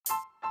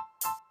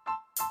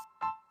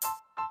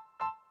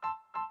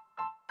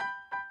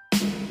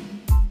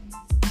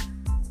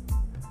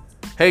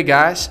Hey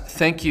guys,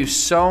 thank you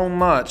so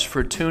much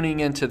for tuning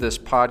into this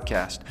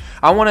podcast.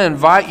 I want to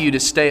invite you to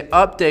stay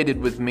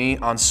updated with me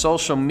on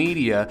social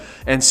media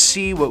and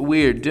see what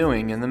we are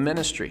doing in the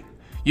ministry.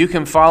 You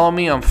can follow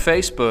me on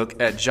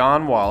Facebook at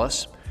John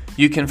Wallace.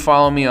 You can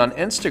follow me on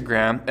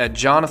Instagram at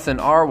Jonathan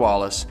R.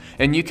 Wallace,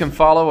 and you can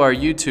follow our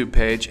YouTube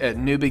page at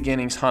New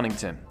Beginnings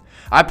Huntington.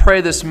 I pray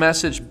this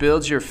message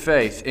builds your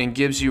faith and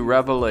gives you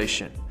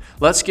revelation.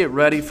 Let's get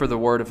ready for the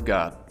Word of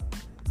God.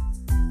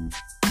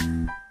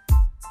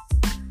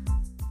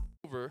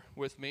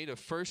 With me to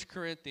 1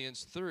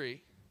 Corinthians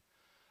 3,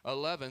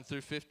 11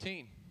 through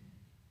 15.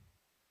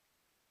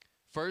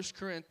 1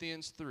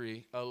 Corinthians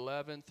 3,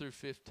 11 through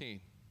 15.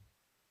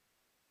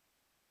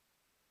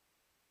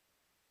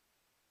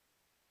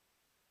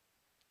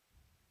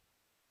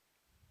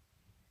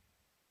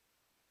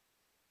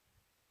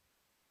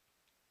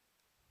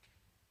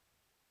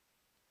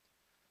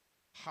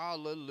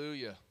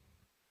 Hallelujah.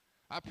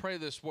 I pray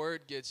this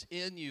word gets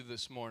in you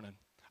this morning.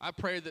 I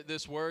pray that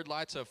this word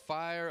lights a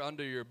fire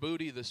under your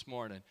booty this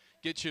morning.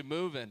 Get you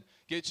moving.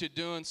 Get you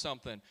doing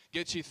something.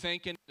 Get you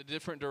thinking in a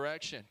different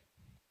direction.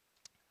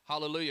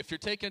 Hallelujah. If you're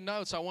taking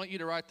notes, I want you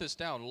to write this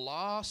down.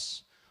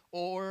 Loss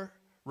or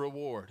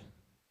reward.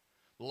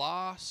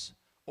 Loss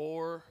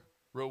or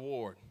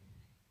reward.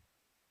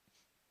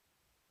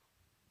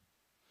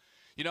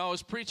 You know, I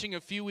was preaching a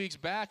few weeks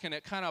back, and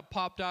it kind of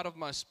popped out of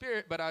my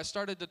spirit, but I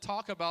started to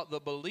talk about the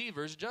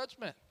believer's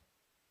judgment.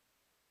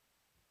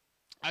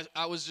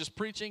 I was just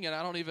preaching, and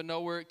I don't even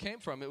know where it came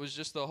from. It was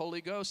just the Holy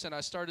Ghost, and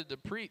I started to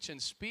preach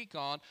and speak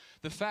on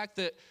the fact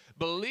that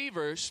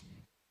believers,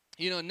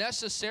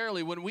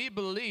 necessarily when we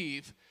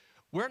believe,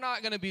 we're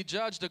not going to be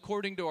judged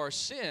according to our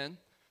sin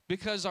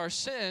because our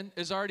sin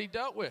is already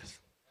dealt with.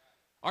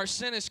 Our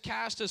sin is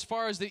cast as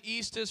far as the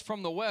east is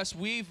from the west.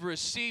 We've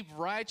received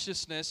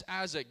righteousness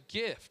as a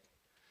gift.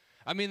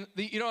 I mean,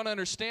 you don't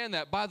understand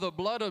that. By the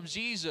blood of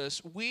Jesus,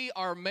 we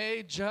are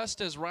made just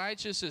as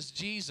righteous as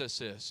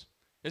Jesus is.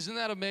 Isn't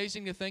that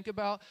amazing to think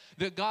about?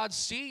 That God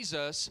sees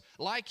us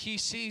like He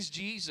sees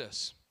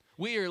Jesus.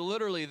 We are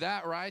literally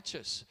that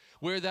righteous.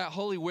 We're that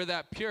holy. We're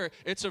that pure.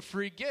 It's a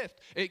free gift.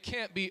 It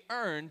can't be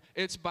earned.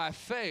 It's by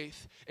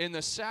faith in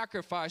the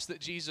sacrifice that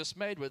Jesus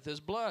made with His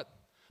blood.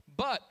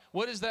 But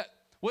what does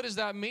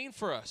that mean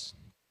for us?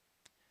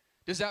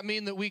 Does that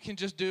mean that we can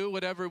just do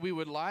whatever we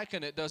would like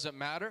and it doesn't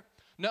matter?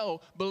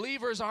 No,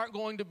 believers aren't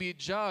going to be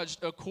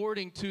judged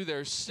according to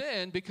their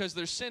sin because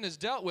their sin is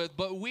dealt with,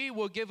 but we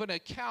will give an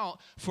account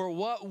for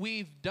what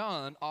we've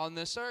done on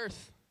this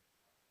earth.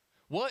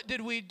 What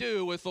did we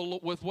do with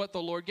what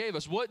the Lord gave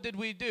us? What did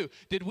we do?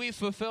 Did we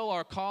fulfill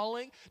our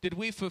calling? Did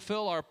we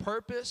fulfill our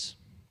purpose?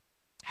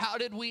 How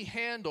did we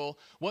handle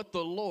what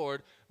the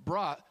Lord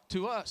brought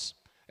to us?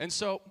 And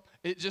so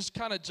it just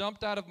kind of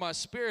jumped out of my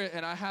spirit,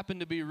 and I happened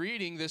to be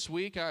reading this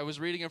week. I was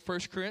reading in 1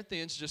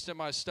 Corinthians just in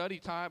my study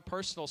time,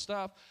 personal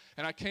stuff,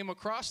 and I came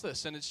across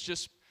this, and it's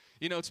just,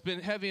 it's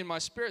been heavy in my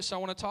spirit, so I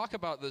want to talk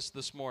about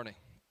this morning.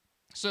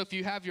 So if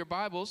you have your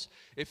Bibles,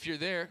 if you're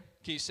there,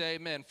 can you say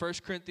amen? 1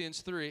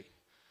 Corinthians 3,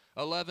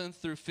 11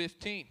 through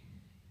 15.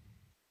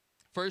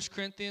 1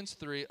 Corinthians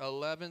 3,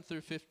 11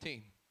 through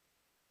 15.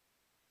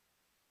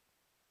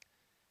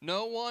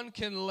 No one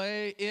can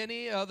lay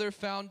any other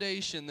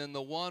foundation than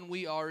the one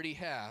we already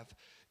have,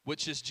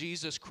 which is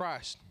Jesus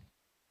Christ.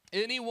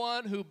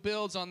 Anyone who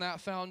builds on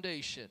that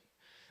foundation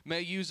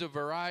may use a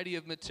variety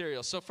of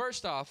materials. So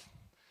first off,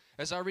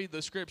 as I read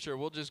the scripture,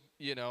 we'll just,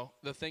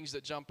 the things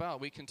that jump out,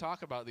 we can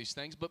talk about these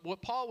things. But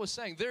what Paul was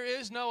saying, there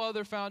is no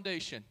other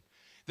foundation.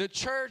 The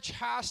church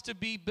has to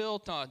be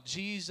built on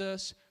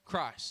Jesus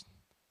Christ.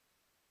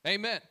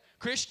 Amen.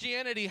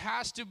 Christianity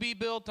has to be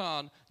built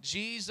on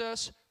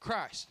Jesus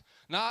Christ.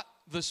 Not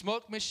the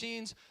smoke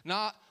machines,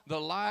 not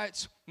the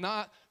lights,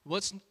 not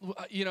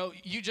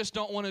you just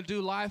don't want to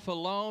do life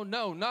alone.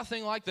 No,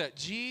 nothing like that.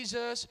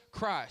 Jesus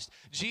Christ.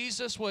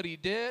 Jesus, what He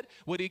did,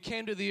 what He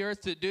came to the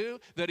earth to do,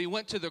 that He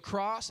went to the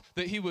cross,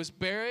 that He was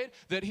buried,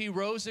 that He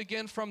rose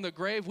again from the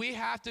grave. We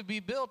have to be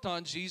built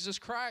on Jesus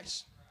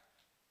Christ.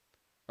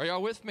 Are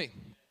y'all with me?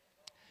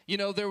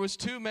 There was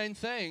two main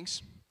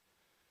things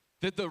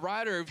that the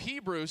writer of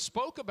Hebrews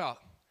spoke about.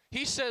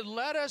 He said,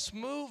 let us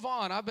move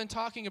on. I've been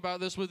talking about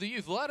this with the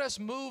youth. Let us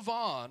move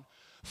on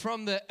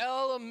from the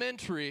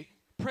elementary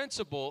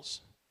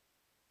principles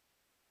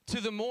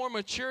to the more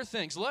mature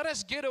things. Let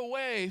us get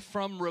away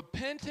from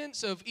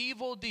repentance of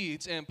evil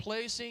deeds and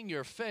placing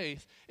your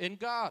faith in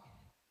God.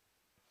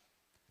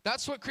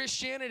 That's what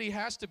Christianity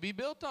has to be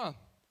built on.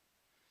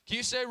 Can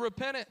you say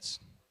repentance?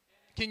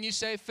 Can you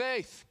say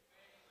faith?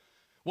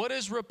 What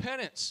is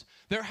repentance?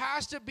 There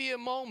has to be a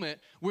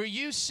moment where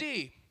you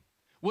see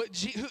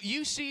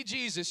you see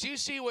Jesus, you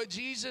see what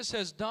Jesus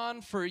has done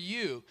for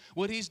you,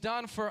 what He's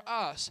done for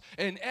us,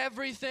 and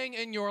everything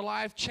in your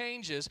life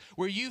changes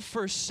where you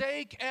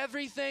forsake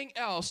everything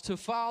else to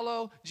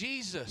follow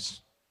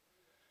Jesus.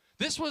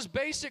 This was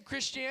basic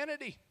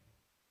Christianity.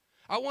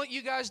 I want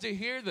you guys to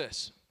hear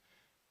this.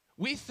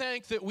 We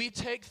think that we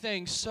take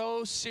things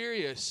so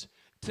serious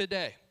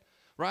today,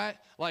 right?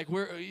 Like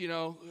we're,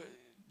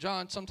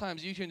 John,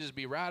 sometimes you can just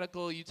be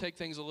radical. You take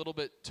things a little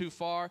bit too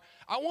far.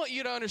 I want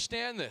you to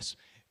understand this.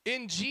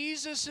 In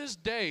Jesus'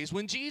 days,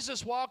 when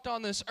Jesus walked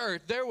on this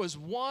earth, there was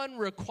one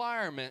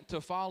requirement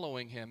to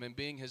following him and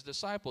being his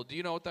disciple. Do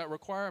you know what that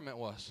requirement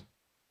was?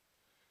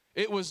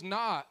 It was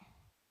not,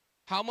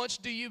 how much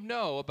do you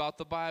know about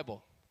the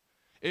Bible?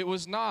 It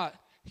was not,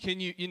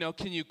 can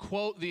you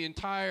quote the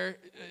entire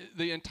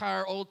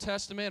Old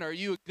Testament? Are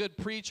you a good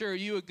preacher? Are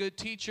you a good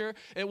teacher?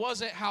 It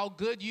wasn't how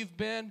good you've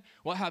been.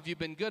 Well, have you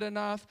been good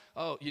enough?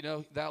 Oh,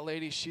 that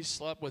lady, she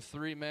slept with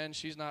 3 men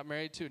she's not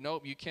married to.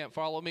 Nope, you can't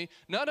follow me.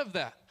 None of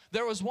that.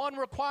 There was one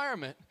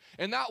requirement,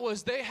 and that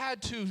was they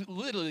had to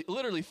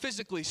literally,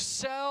 physically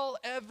sell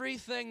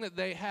everything that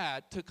they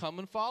had to come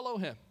and follow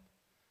him.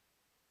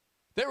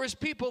 There was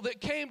people that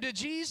came to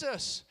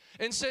Jesus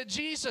and said,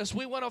 Jesus,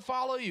 we want to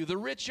follow you. The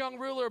rich young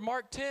ruler,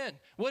 Mark 10.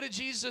 What did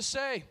Jesus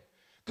say?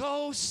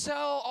 Go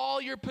sell all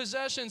your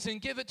possessions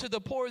and give it to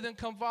the poor, then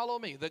come follow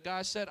me. The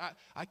guy said,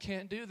 I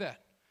can't do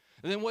that.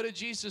 And then what did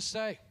Jesus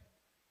say?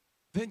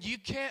 Then you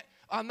can't.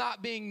 I'm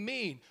not being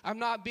mean. I'm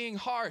not being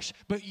harsh.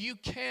 But you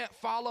can't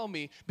follow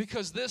me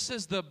because this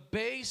is the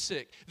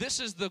basic. This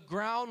is the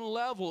ground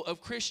level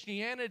of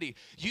Christianity.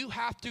 You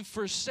have to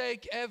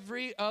forsake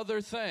every other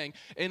thing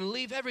and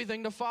leave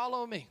everything to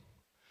follow me.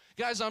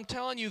 Guys, I'm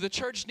telling you, the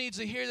church needs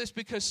to hear this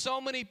because so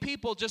many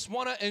people just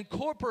want to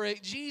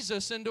incorporate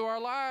Jesus into our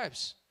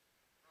lives.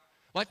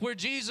 Like we're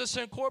Jesus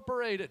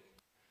incorporated.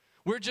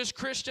 We're just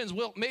Christians.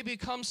 We'll maybe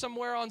come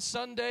somewhere on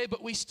Sunday,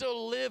 but we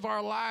still live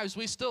our lives.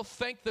 We still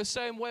think the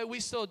same way. We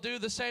still do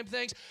the same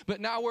things,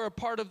 but now we're a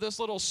part of this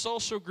little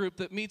social group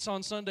that meets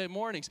on Sunday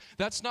mornings.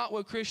 That's not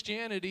what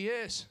Christianity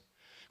is.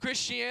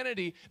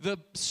 Christianity, the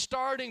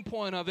starting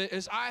point of it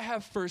is I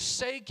have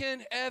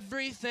forsaken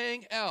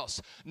everything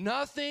else.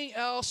 Nothing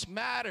else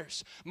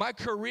matters. My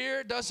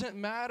career doesn't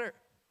matter.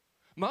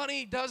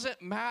 Money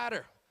doesn't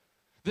matter.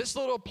 This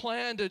little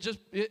plan to just...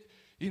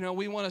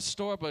 we want to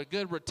store up a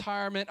good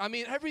retirement. I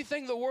mean,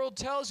 everything the world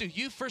tells you,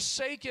 you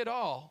forsake it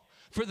all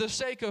for the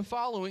sake of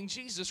following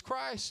Jesus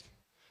Christ.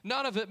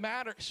 None of it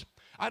matters.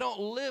 I don't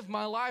live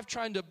my life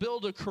trying to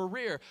build a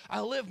career.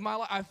 I live my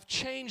life. I've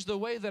changed the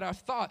way that I've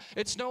thought.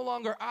 It's no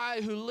longer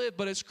I who live,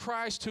 but it's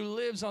Christ who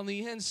lives on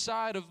the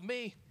inside of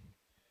me.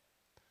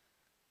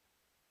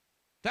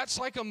 That's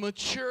like a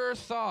mature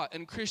thought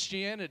in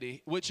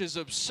Christianity, which is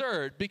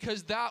absurd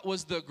because that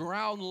was the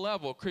ground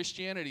level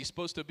Christianity is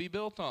supposed to be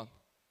built on.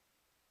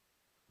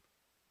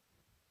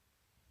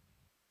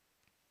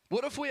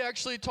 What if we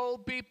actually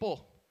told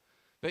people,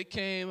 they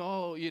came,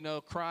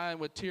 crying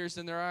with tears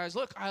in their eyes,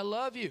 look, I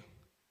love you.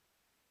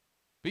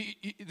 But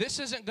this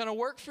isn't going to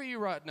work for you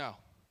right now.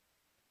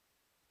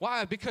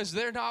 Why? Because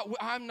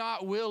I'm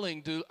not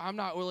willing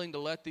to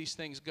let these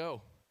things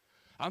go.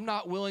 I'm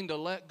not willing to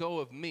let go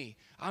of me.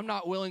 I'm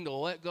not willing to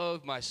let go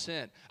of my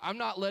sin. I'm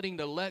not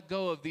let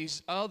go of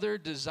these other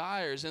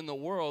desires in the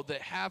world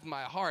that have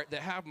my heart,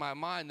 that have my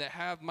mind, that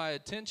have my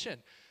attention.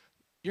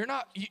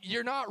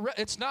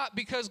 It's not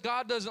because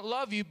God doesn't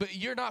love you, but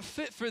you're not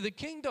fit for the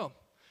kingdom.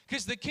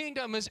 Because the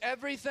kingdom is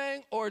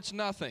everything or it's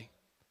nothing.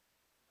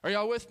 Are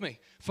y'all with me?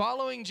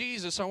 Following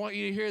Jesus, I want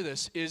you to hear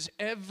this, is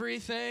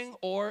everything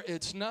or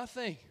it's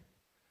nothing.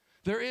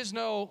 There is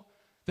no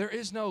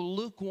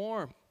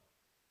lukewarm.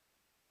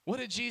 What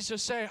did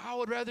Jesus say? I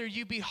would rather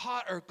you be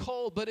hot or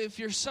cold, but if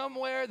you're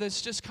somewhere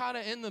that's just kind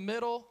of in the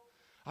middle,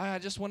 I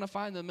just want to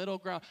find the middle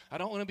ground. I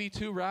don't want to be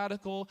too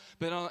radical,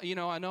 but I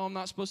know I'm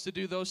not supposed to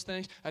do those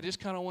things. I just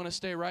kind of want to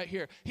stay right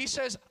here. He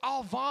says,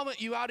 I'll vomit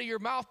you out of your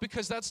mouth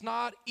because that's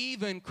not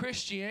even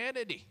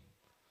Christianity.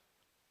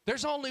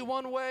 There's only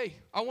one way.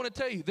 I want to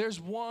tell you, there's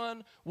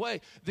one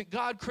way. That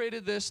God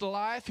created this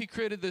life. He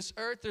created this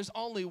earth. There's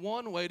only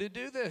one way to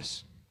do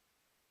this.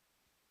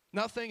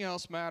 Nothing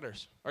else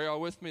matters. Are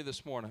y'all with me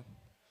this morning?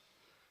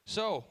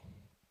 So,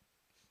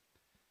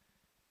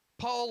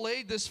 Paul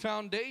laid this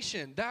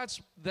foundation.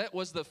 That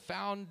was the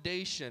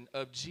foundation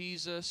of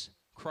Jesus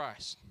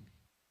Christ.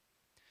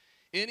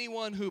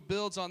 Anyone who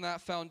builds on that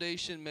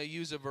foundation may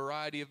use a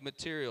variety of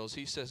materials.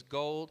 He says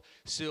gold,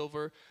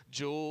 silver,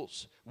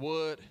 jewels,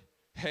 wood,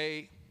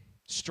 hay,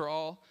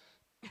 straw.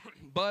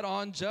 But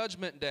on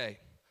Judgment Day,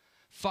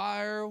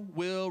 fire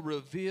will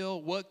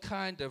reveal what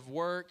kind of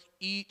work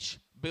each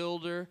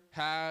builder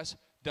has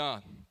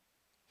done.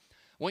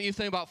 When you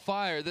think about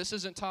fire, this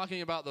isn't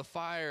talking about the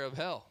fire of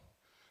hell.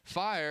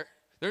 Fire,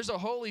 there's a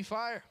holy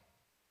fire.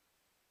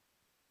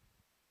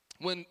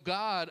 When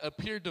God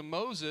appeared to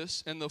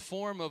Moses in the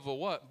form of a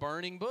what?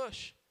 Burning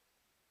bush.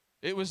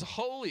 It was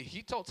holy.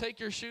 He told,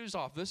 take your shoes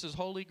off. This is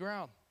holy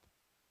ground.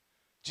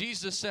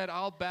 Jesus said,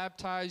 I'll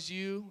baptize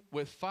you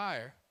with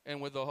fire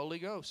and with the Holy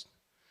Ghost.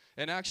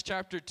 In Acts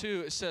chapter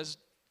 2, it says,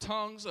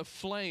 tongues of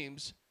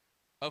flames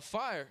of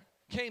fire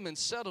came and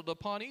settled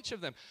upon each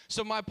of them.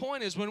 So my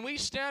point is, when we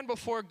stand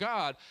before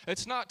God,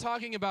 it's not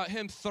talking about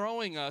him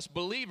throwing us,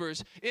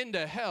 believers,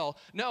 into hell.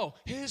 No,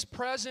 his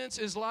presence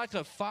is like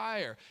a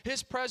fire.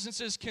 His presence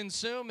is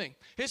consuming.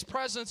 His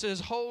presence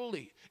is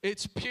holy.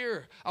 It's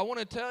pure. I want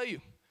to tell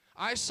you,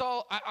 I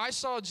saw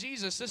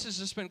Jesus. This has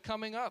just been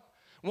coming up.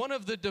 One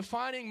of the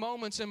defining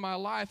moments in my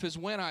life is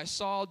when I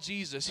saw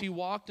Jesus. He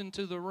walked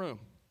into the room.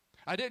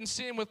 I didn't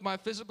see him with my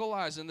physical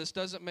eyes, and this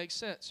doesn't make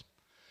sense.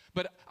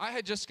 But I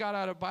had just got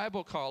out of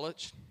Bible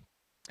college,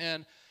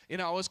 and,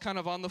 I was kind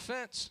of on the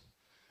fence.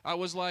 I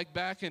was like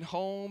back at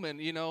home, and,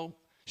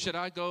 should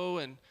I go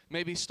and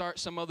maybe start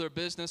some other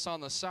business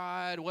on the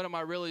side? What am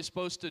I really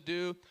supposed to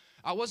do?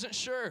 I wasn't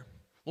sure.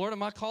 Lord,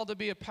 am I called to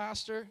be a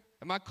pastor?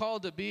 Am I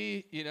called to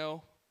be,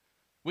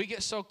 we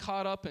get so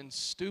caught up in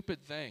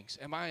stupid things.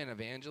 Am I an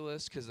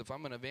evangelist? Because if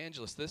I'm an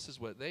evangelist, this is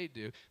what they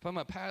do. If I'm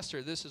a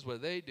pastor, this is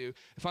what they do.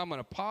 If I'm an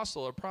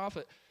apostle or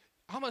prophet,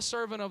 I'm a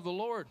servant of the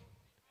Lord.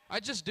 I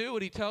just do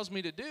what he tells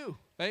me to do.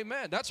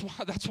 Amen. That's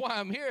why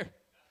I'm here.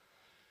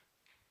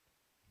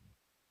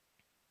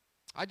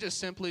 I just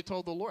simply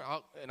told the Lord,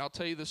 and I'll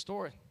tell you the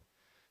story.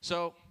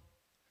 So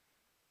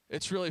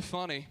it's really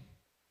funny.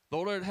 The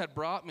Lord had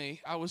brought me,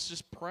 I was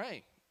just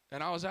praying.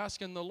 And I was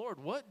asking the Lord,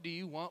 what do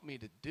you want me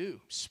to do?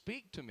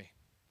 Speak to me.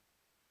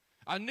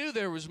 I knew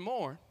there was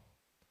more,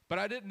 but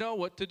I didn't know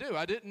what to do.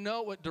 I didn't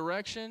know what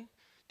direction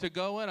to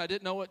go in. I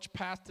didn't know which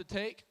path to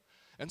take.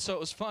 And so it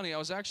was funny. I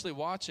was actually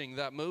watching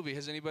that movie.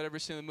 Has anybody ever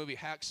seen the movie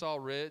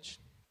Hacksaw Ridge?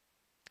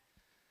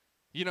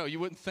 You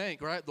wouldn't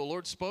think, right? The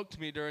Lord spoke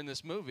to me during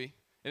this movie.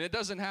 And it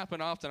doesn't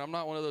happen often. I'm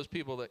not one of those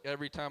people that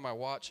every time I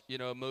watch,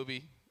 a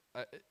movie,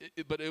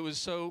 but it was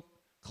so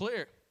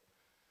clear.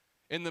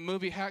 In the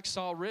movie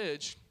Hacksaw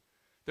Ridge,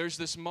 there's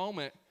this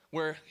moment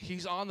where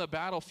he's on the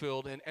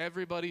battlefield and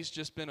everybody's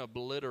just been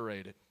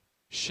obliterated,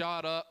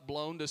 shot up,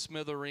 blown to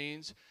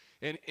smithereens.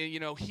 And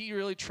he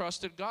really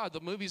trusted God. The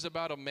movie's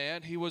about a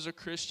man. He was a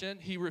Christian.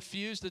 He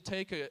refused to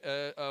take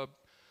a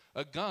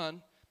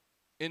gun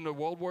in the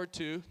World War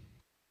II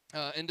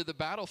into the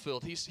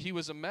battlefield. He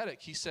was a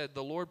medic. He said,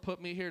 the Lord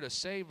put me here to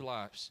save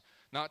lives,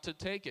 not to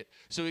take it.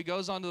 So he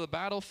goes onto the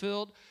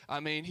battlefield.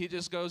 He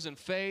just goes in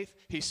faith.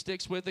 He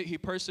sticks with it. He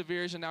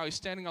perseveres, and now he's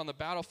standing on the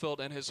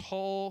battlefield, and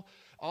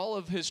all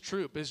of his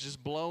troop is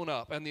just blown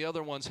up, and the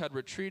other ones had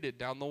retreated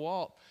down the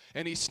wall.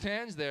 And he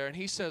stands there, and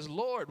he says,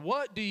 Lord,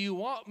 what do you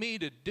want me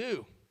to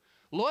do?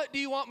 What do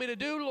you want me to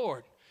do,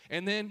 Lord?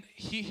 And then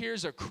he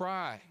hears a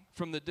cry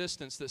from the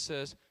distance that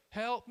says,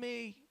 help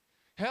me,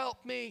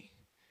 help me.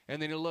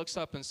 And then he looks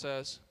up and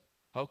says,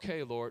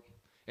 okay, Lord.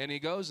 And he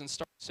goes and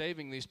starts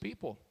saving these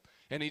people.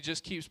 And he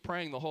just keeps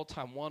praying the whole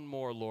time, one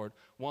more, Lord,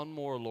 one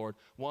more, Lord,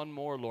 one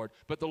more, Lord.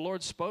 But the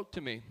Lord spoke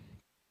to me,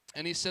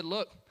 and he said,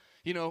 look,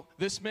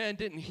 this man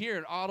didn't hear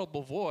an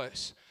audible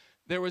voice.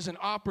 There was an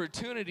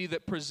opportunity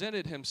that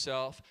presented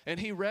himself, and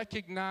he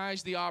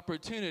recognized the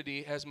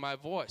opportunity as my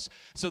voice.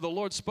 So the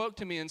Lord spoke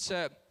to me and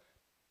said,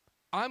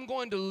 I'm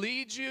going to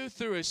lead you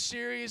through a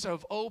series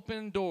of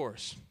open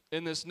doors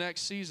in this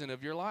next season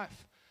of your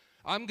life.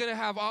 I'm going to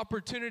have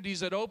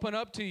opportunities that open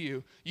up to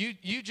you.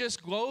 You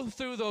just go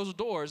through those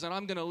doors, and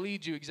I'm going to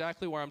lead you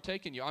exactly where I'm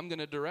taking you. I'm going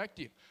to direct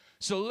you.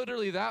 So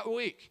literally that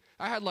week,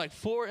 I had like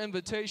 4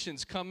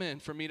 invitations come in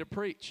for me to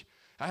preach.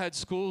 I had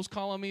schools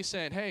calling me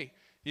saying, hey,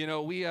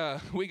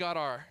 we got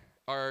our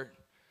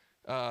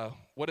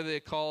what do they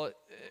call it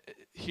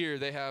here?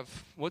 They have,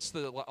 what's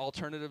the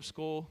alternative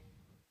school?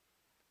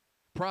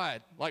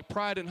 Pride. Like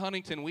Pride in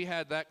Huntington, we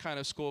had that kind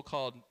of school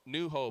called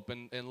New Hope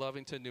in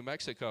Lovington, New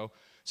Mexico.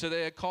 So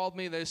they had called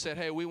me. They said,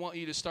 hey, we want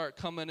you to start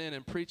coming in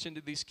and preaching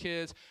to these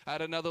kids. I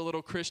had another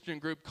little Christian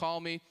group call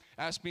me,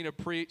 asked me to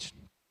preach.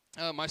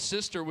 My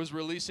sister was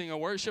releasing a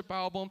worship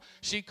album.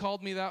 She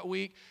called me that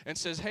week and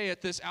says, hey,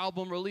 at this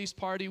album release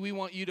party, we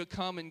want you to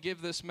come and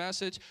give this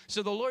message.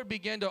 So the Lord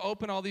began to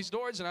open all these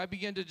doors, and I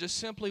began to just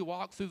simply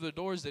walk through the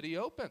doors that he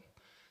opened.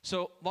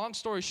 So long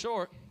story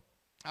short,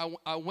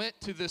 I went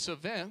to this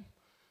event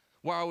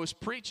where I was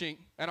preaching,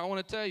 and I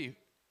want to tell you,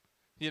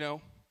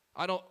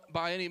 I don't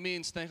by any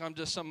means think I'm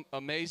just some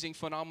amazing,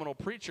 phenomenal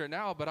preacher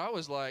now, but I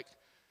was like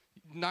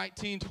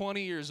 19,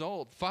 20 years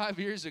old, 5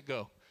 years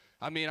ago.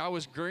 I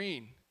was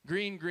green,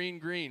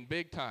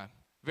 big time,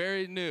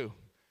 very new,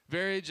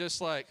 very just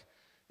like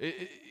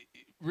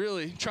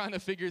really trying to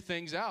figure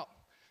things out.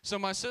 So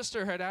my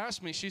sister had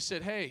asked me, she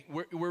said, hey,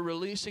 we're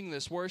releasing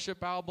this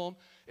worship album.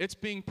 It's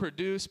being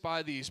produced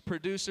by these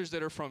producers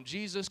that are from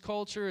Jesus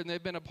Culture, and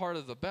they've been a part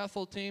of the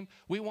Bethel team.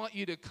 We want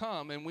you to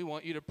come, and we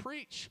want you to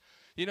preach.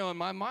 In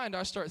my mind,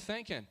 I start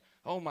thinking,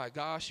 oh my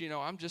gosh,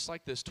 I'm just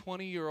like this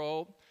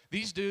 20-year-old.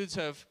 These dudes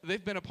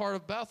they've been a part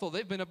of Bethel.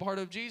 They've been a part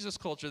of Jesus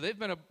Culture.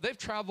 They've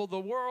traveled the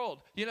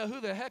world.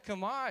 Who the heck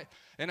am I?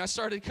 And I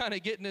started kind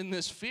of getting in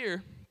this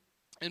fear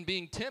and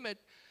being timid.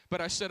 But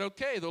I said,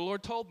 okay, the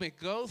Lord told me,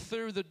 go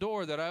through the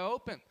door that I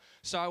opened.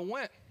 So I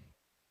went.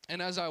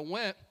 And as I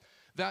went,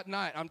 that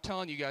night, I'm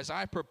telling you guys,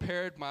 I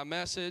prepared my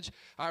message.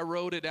 I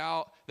wrote it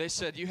out. They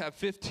said, you have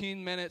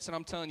 15 minutes, and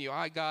I'm telling you,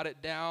 I got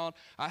it down.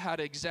 I had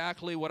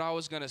exactly what I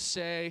was going to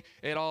say.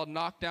 It all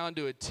knocked down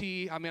to a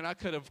T. I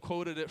could have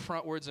quoted it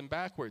frontwards and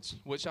backwards,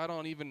 which I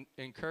don't even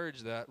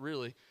encourage that,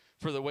 really,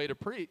 for the way to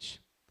preach.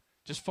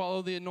 Just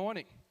follow the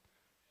anointing.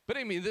 But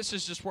this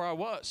is just where I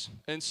was.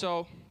 And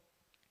so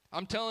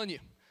I'm telling you,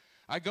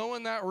 I go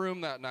in that room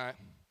that night,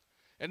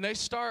 and they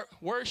start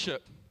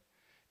worship.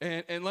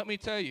 And let me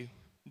tell you,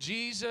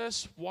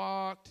 Jesus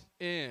walked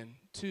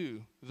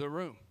into the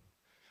room.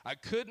 I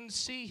couldn't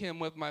see him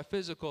with my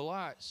physical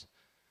eyes,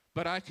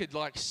 but I could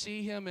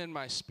see him in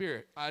my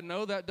spirit. I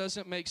know that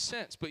doesn't make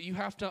sense, but you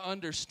have to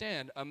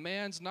understand, a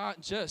man's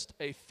not just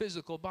a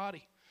physical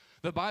body.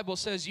 The Bible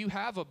says you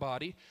have a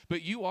body,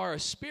 but you are a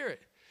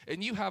spirit,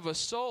 and you have a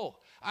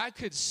soul. I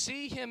could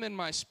see him in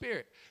my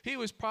spirit. He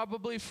was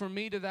probably from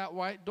me to that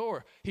white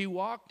door. He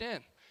walked in,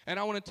 and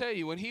I want to tell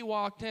you, when he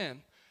walked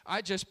in,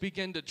 I just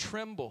began to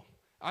tremble.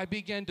 I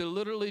began to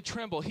literally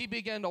tremble. He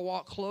began to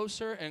walk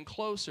closer and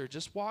closer,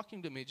 just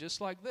walking to me,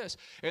 just like this.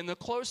 And the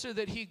closer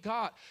that he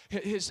got,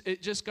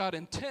 it just got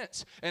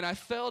intense. And I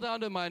fell down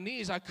to my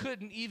knees. I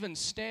couldn't even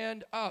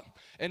stand up.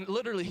 And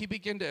literally, he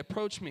began to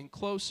approach me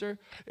closer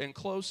and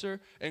closer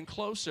and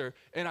closer.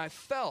 And I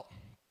felt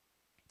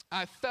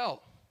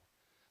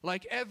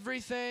like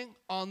everything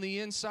on the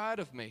inside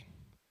of me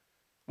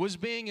was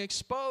being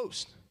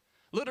exposed.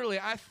 Literally,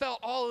 I felt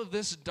all of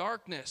this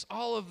darkness,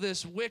 all of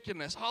this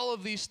wickedness, all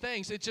of these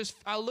things.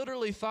 I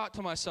literally thought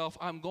to myself,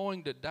 I'm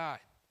going to die.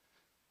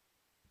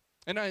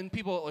 And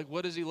people are like,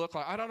 what does he look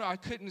like? I don't know. I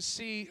couldn't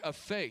see a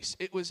face.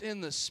 It was in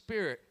the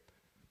spirit.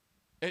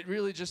 It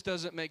really just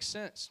doesn't make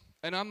sense.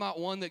 And I'm not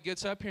one that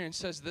gets up here and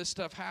says, this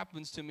stuff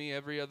happens to me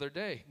every other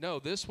day. No,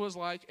 this was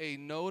like a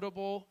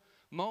notable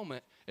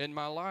moment in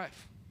my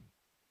life.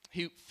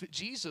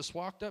 Jesus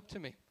walked up to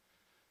me.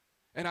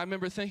 And I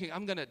remember thinking,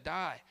 I'm going to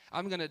die.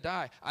 I'm going to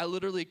die. I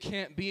literally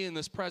can't be in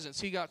this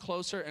presence. He got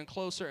closer and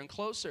closer and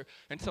closer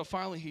until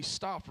finally he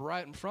stopped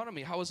right in front of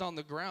me. I was on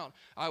the ground.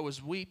 I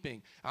was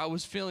weeping. I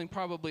was feeling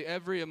probably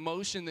every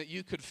emotion that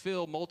you could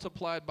feel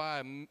multiplied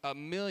by a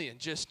million,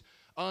 just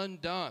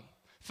undone.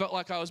 Felt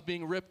like I was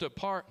being ripped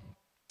apart.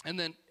 And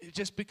then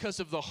just because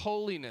of the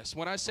holiness,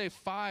 when I say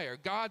fire,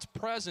 God's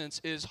presence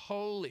is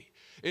holy.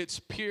 It's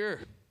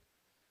pure.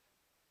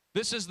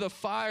 This is the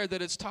fire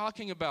that it's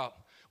talking about.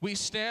 We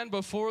stand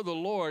before the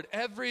Lord.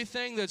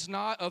 Everything that's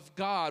not of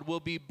God will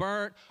be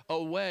burnt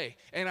away.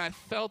 And I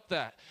felt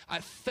that.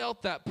 I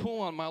felt that pull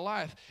on my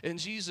life. And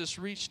Jesus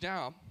reached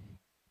down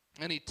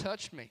and he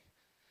touched me.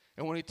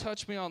 And when he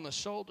touched me on the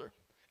shoulder,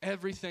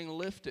 everything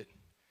lifted.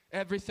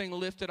 Everything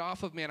lifted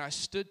off of me, and I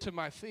stood to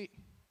my feet.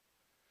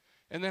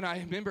 And then I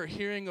remember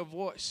hearing a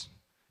voice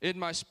in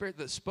my spirit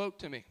that spoke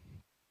to me.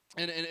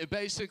 And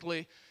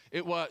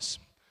it was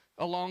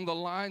along the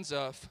lines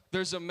of,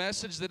 there's a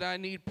message that I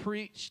need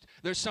preached.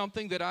 There's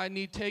something that I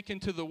need taken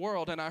to the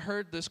world. And I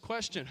heard this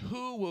question,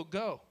 who will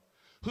go?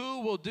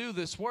 Who will do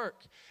this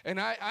work? And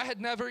I had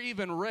never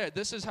even read,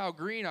 this is how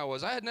green I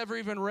was. I had never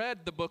even read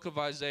the book of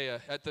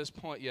Isaiah at this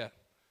point yet.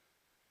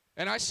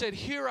 And I said,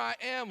 here I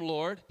am,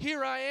 Lord.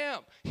 Here I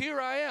am.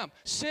 Here I am.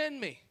 Send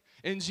me.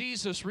 And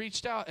Jesus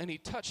reached out and he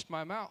touched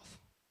my mouth.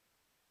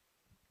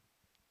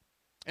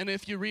 And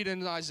if you read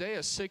in Isaiah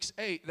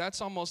 6:8,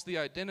 that's almost the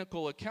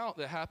identical account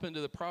that happened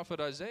to the prophet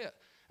Isaiah.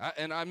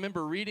 And I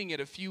remember reading it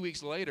a few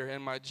weeks later,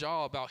 and my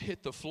jaw about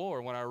hit the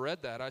floor when I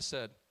read that. I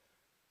said,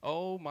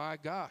 oh my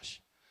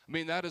gosh. I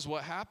mean, that is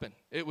what happened.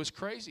 It was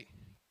crazy.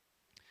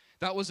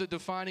 That was a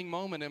defining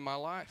moment in my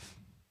life.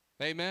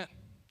 Amen.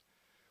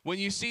 When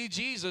you see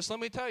Jesus, let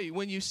me tell you,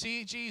 when you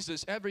see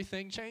Jesus,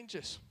 everything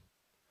changes.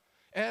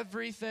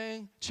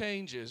 Everything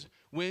changes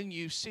when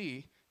you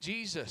see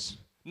Jesus.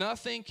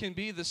 Nothing can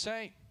be the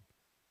same.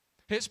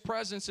 His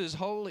presence is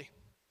holy.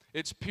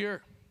 It's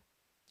pure.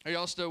 Are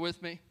y'all still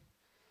with me?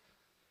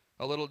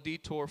 A little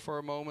detour for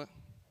a moment.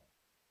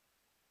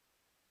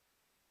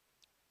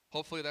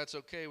 Hopefully that's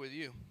okay with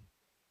you.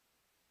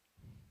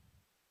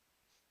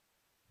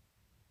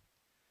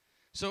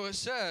 So it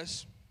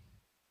says,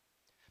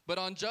 but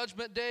on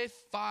Judgment Day,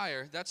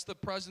 fire, that's the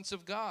presence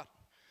of God,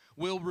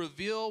 will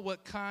reveal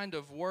what kind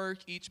of work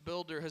each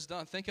builder has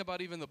done. Think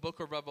about even the book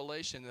of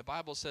Revelation. The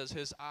Bible says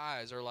his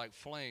eyes are like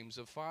flames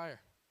of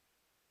fire.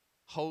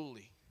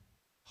 Holy,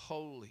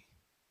 holy,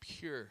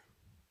 pure.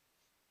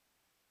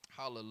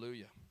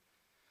 Hallelujah.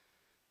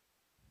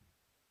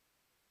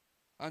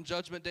 On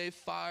Judgment Day,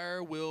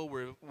 fire will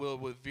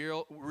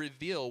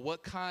reveal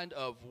what kind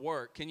of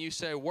work. Can you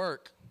say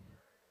work?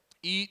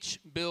 Each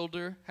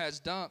builder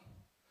has done.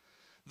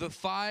 The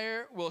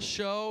fire will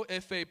show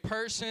if a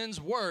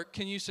person's work,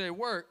 can you say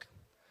work,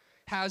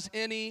 has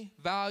any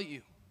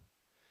value.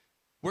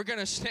 We're going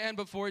to stand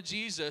before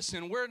Jesus,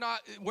 and we're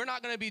not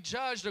going to be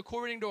judged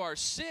according to our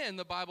sin.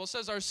 The Bible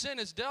says our sin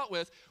is dealt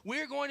with.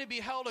 We're going to be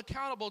held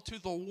accountable to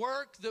the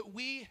work that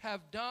we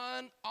have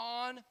done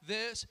on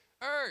this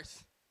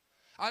earth.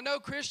 I know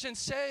Christians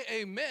say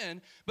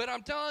amen, but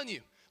I'm telling you,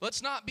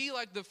 let's not be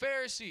like the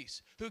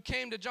Pharisees who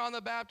came to John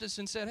the Baptist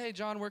and said, hey,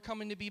 John, we're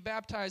coming to be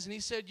baptized. And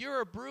he said,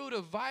 you're a brood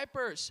of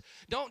vipers.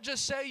 Don't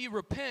just say you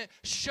repent.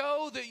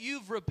 Show that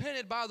you've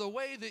repented by the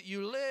way that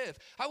you live.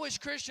 I wish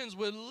Christians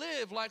would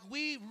live like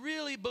we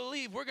really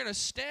believe we're going to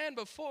stand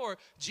before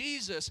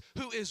Jesus,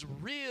 who is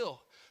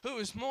real, who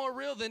is more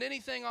real than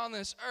anything on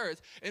this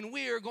earth. And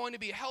we are going to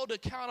be held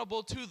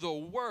accountable to the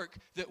work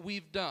that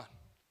we've done.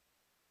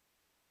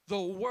 The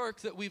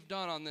work that we've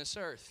done on this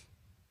earth.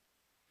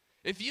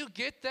 If you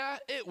get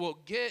that, it will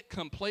get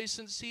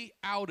complacency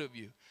out of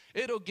you.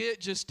 It'll get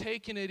just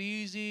taking it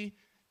easy,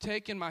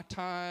 taking my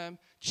time,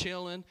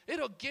 chilling.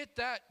 It'll get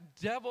that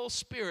devil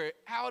spirit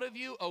out of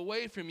you,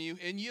 away from you,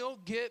 and you'll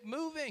get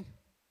moving.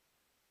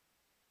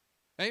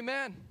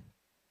 Amen.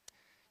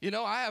 You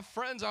know, I have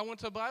friends I went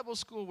to Bible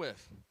school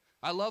with.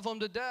 I love them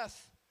to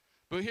death.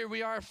 But here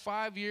we are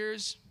 5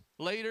 years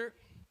later,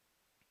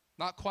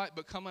 not quite,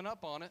 but coming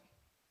up on it.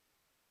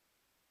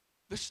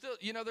 They're still,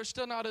 they're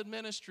still not in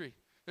ministry.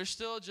 They're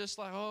still just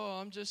like, oh,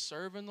 I'm just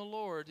serving the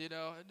Lord, And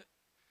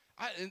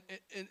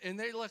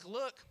they like,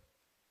 look,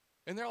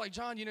 and they're like,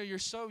 John, you're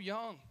so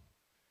young.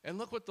 And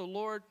look what the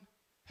Lord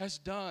has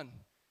done.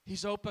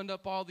 He's opened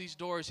up all these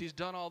doors. He's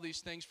done all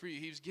these things for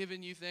you. He's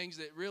given you things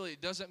that really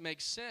doesn't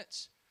make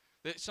sense.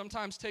 That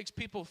sometimes takes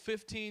people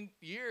 15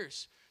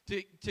 years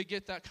to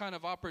get that kind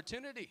of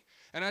opportunity.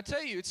 And I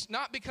tell you, it's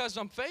not because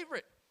I'm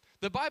favorite.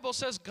 The Bible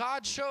says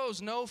God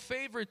shows no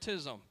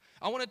favoritism.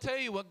 I want to tell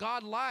you what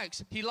God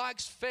likes. He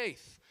likes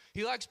faith.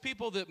 He likes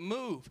people that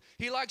move.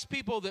 He likes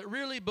people that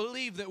really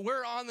believe that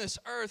we're on this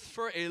earth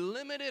for a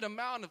limited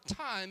amount of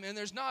time, and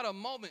there's not a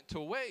moment to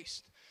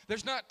waste.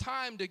 There's not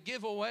time to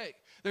give away.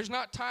 There's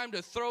not time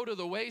to throw to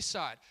the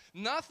wayside.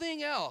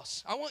 Nothing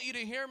else, I want you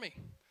to hear me,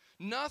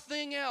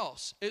 nothing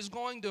else is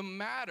going to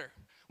matter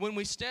when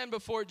we stand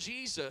before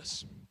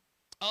Jesus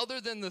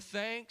other than the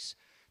thanks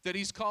that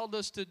he's called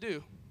us to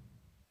do.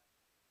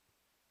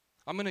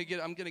 I'm gonna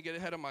get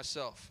ahead of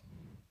myself.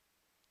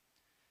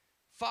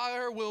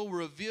 Fire will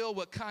reveal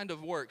what kind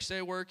of work.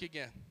 Say work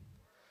again.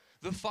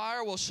 The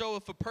fire will show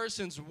if a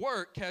person's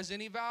work has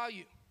any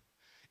value.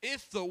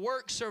 If the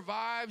work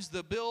survives,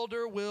 the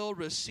builder will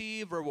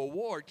receive a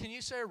reward. Can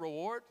you say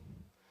reward?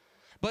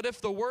 But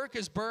if the work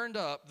is burned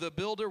up, the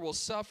builder will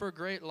suffer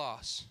great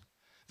loss.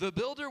 The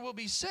builder will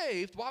be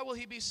saved. Why will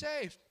he be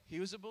saved?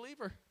 He was a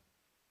believer.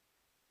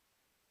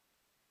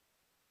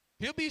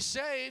 He'll be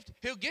saved.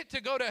 He'll get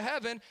to go to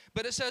heaven.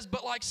 But it says,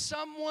 but like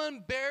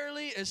someone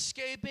barely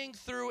escaping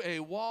through a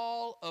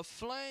wall of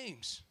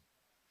flames.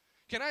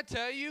 Can I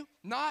tell you,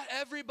 not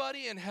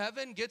everybody in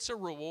heaven gets a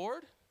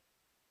reward.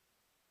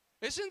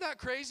 Isn't that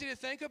crazy to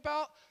think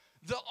about?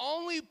 The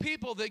only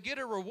people that get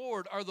a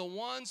reward are the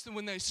ones that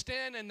when they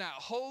stand in that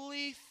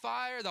holy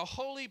fire, the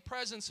holy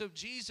presence of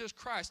Jesus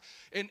Christ,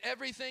 and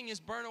everything is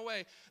burned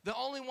away. The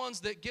only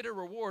ones that get a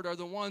reward are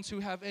the ones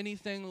who have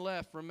anything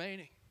left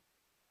remaining.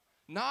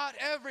 Not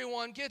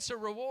everyone gets a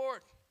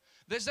reward.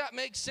 Does that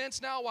make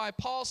sense now why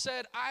Paul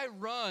said, I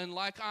run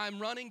like I'm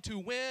running to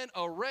win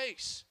a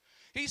race?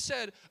 He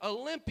said,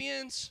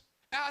 Olympians,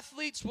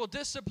 athletes will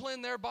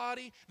discipline their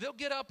body. They'll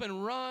get up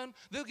and run.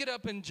 They'll get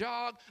up and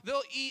jog.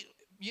 They'll eat,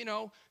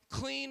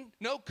 clean,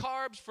 no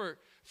carbs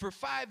for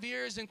 5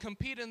 years and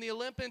compete in the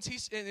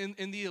Olympics.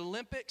 In the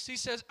Olympics, he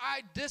says,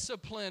 I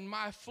discipline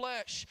my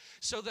flesh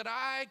so that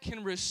I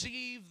can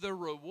receive the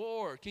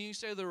reward. Can you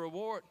say the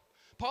reward?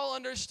 Paul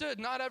understood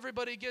not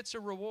everybody gets a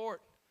reward.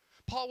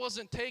 Paul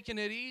wasn't taking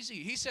it easy.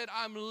 He said,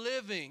 I'm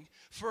living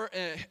for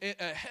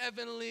a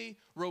heavenly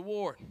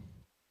reward.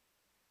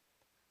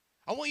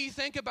 I want you to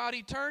think about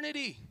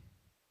eternity.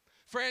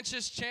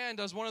 Francis Chan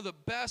does one of the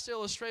best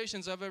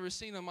illustrations I've ever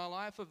seen in my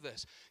life of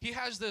this. He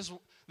has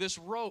this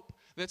rope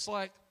that's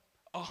like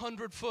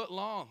 100 foot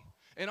long.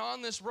 And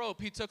on this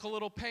rope, he took a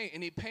little paint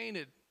and he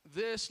painted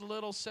this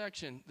little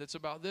section that's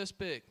about this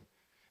big.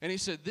 And he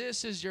said,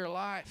 this is your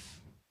life.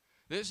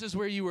 This is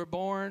where you were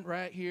born,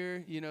 right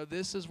here.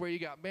 This is where you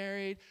got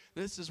married.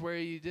 This is where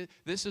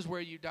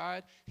you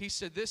died. He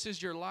said, this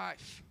is your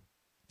life.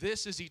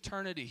 This is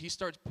eternity. He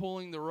starts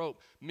pulling the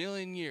rope.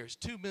 1,000,000 years,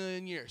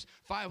 2,000,000 years,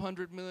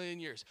 500 million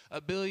years,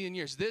 1,000,000,000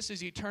 years. This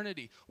is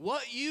eternity.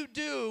 What you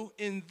do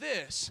in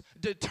this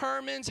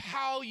determines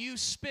how you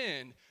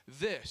spend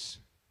this.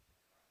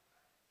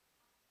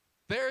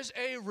 There's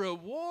a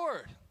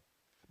reward.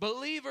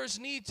 Believers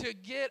need to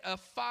get a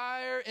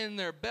fire in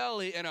their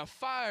belly and a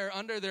fire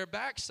under their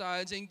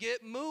backsides and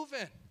get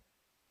moving.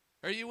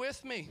 Are you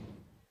with me?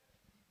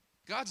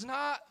 God's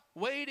not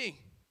waiting.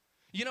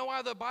 You know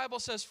why the Bible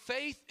says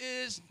faith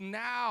is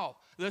now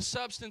the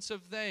substance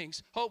of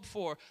things hoped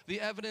for,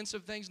 the evidence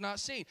of things not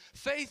seen.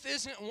 Faith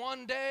isn't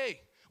one day.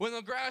 When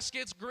the grass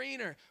gets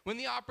greener, when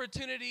the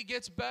opportunity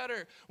gets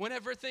better, when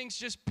everything's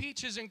just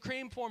peaches and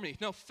cream for me.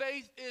 No,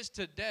 faith is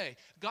today.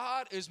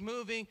 God is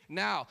moving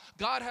now.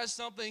 God has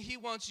something he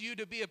wants you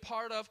to be a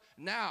part of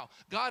now.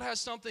 God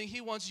has something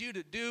he wants you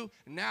to do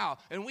now.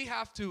 And we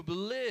have to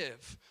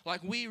live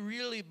like we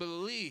really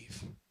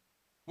believe.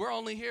 We're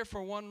only here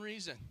for one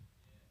reason.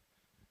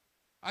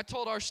 I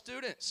told our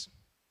students,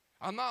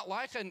 I'm not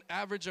like an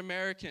average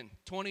American,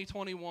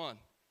 2021.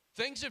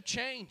 Things have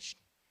changed.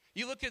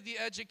 You look at the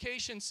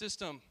education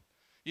system,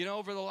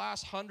 over the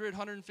last 100,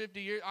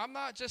 150 years. I'm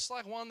not just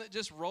like one that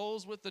just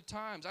rolls with the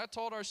times. I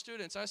told our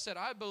students, I said,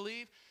 I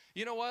believe,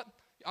 you know what?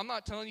 I'm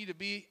not telling you to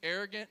be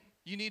arrogant.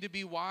 You need to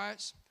be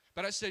wise.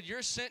 But I said,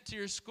 you're sent to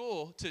your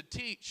school to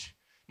teach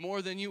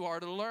more than you are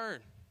to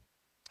learn.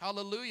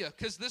 Hallelujah.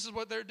 Because this is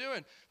what they're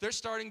doing. They're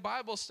starting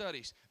Bible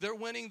studies. They're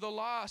winning the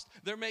lost.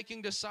 They're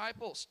making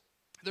disciples.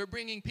 They're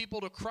bringing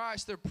people to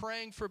Christ. They're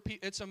praying for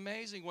people. It's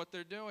amazing what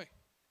they're doing.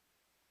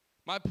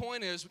 My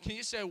point is, can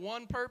you say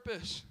one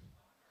purpose?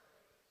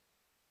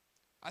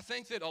 I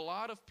think that a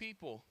lot of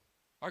people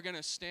are going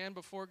to stand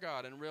before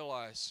God and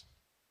realize,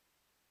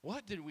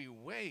 what did we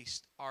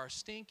waste our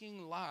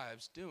stinking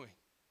lives doing?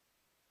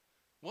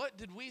 What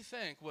did we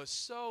think was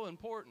so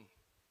important?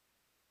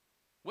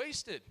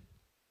 Wasted.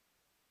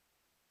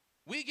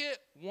 We get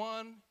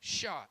one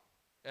shot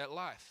at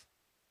life.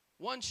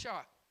 One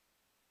shot.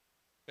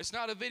 It's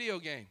not a video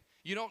game.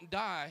 You don't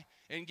die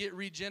and get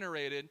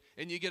regenerated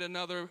and you get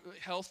another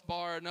health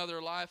bar,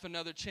 another life,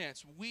 another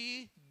chance.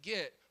 We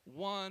get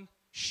one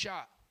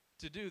shot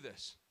to do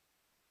this.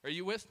 Are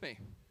you with me?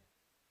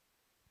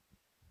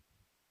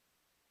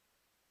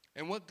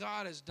 And what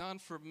God has done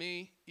for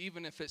me,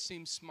 even if it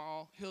seems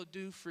small, He'll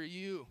do for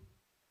you.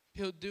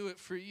 He'll do it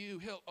for you.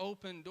 He'll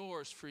open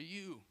doors for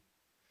you.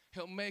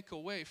 He'll make a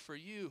way for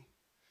you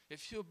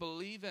if you'll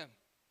believe Him.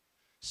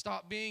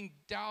 Stop being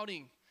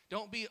doubting.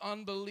 Don't be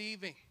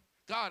unbelieving.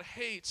 God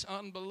hates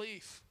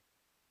unbelief.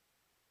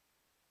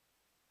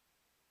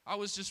 I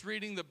was just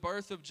reading the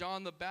birth of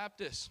John the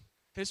Baptist,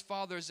 his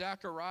father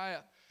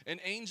Zechariah. An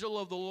angel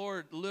of the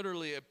Lord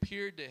literally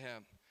appeared to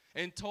him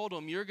and told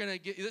him, you're going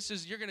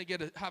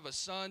to have a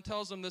son.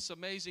 Tells him this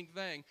amazing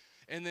thing.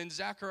 And then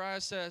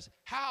Zechariah says,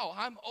 how?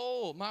 I'm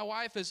old. My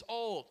wife is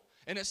old.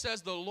 And it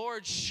says the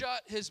Lord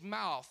shut his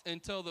mouth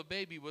until the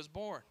baby was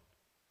born.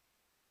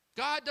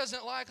 God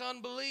doesn't like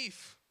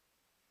unbelief.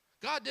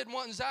 God didn't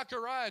want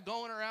Zechariah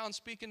going around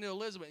speaking to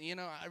Elizabeth.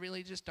 I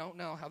really just don't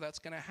know how that's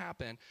going to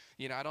happen.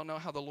 I don't know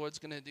how the Lord's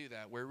going to do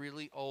that. We're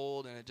really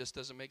old and it just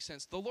doesn't make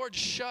sense. The Lord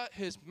shut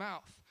his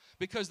mouth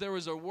because there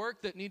was a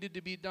work that needed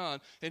to be done,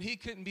 and he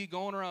couldn't be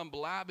going around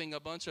blabbing a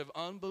bunch of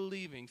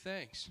unbelieving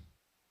things.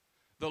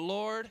 The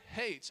Lord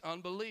hates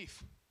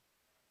unbelief.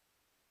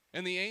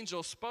 And the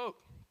angel spoke.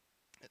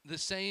 The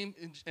same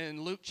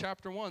in Luke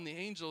chapter 1, the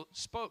angel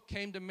spoke,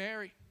 came to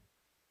Mary.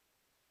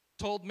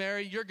 Told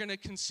Mary, you're going to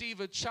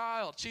conceive a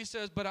child. She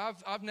says, but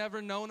I've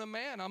never known a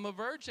man. I'm a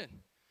virgin.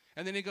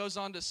 And then he goes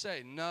on to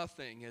say,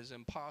 nothing is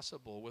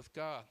impossible with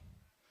God.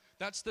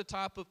 That's the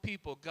type of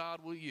people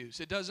God will use.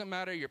 It doesn't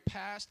matter your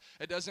past.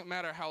 It doesn't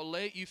matter how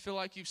late you feel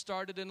like you've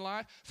started in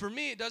life. For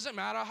me, it doesn't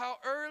matter how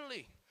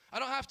early. I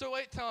don't have to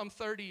wait till I'm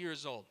 30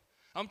 years old.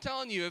 I'm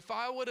telling you, if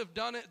I would have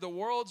done it the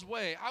world's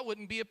way, I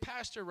wouldn't be a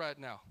pastor right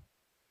now.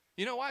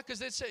 You know why? Because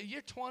they'd say,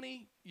 you're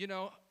 20,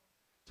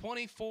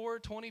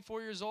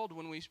 24 years old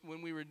when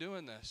we were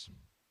doing this.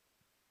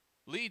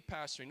 Lead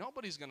pastoring.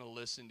 Nobody's going to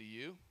listen to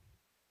you.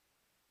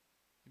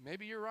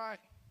 Maybe you're right.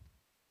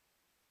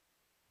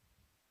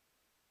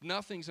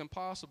 Nothing's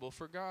impossible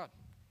for God.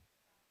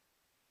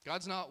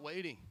 God's not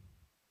waiting.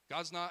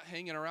 God's not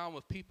hanging around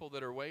with people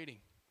that are waiting.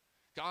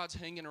 God's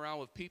hanging around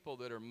with people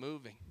that are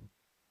moving.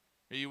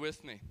 Are you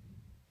with me?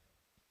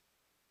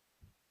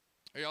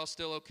 Are y'all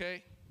still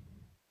okay?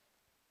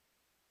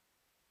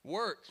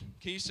 Work.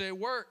 Can you say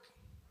work?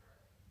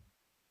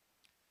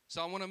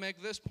 So I want to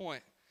make this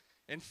point.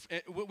 And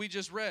what we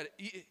just read,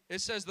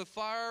 it says the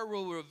fire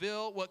will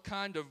reveal what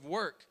kind of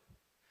work.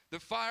 The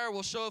fire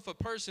will show if a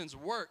person's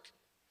work,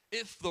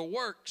 if the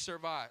work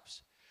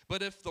survives.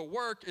 But if the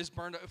work is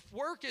burned up, if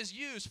work is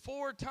used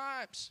 4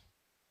 times,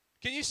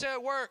 can you say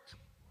work?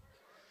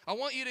 I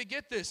want you to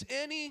get this.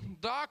 Any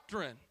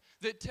doctrine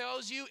that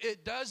tells you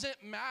it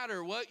doesn't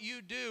matter what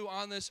you do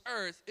on this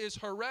earth is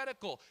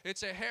heretical.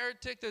 It's a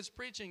heretic that's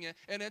preaching it,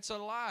 and it's a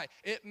lie.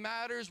 It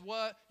matters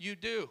what you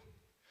do.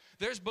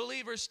 There's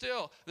believers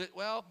still that,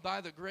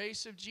 by the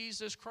grace of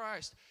Jesus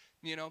Christ,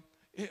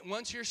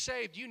 once you're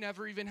saved, you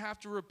never even have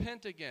to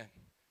repent again.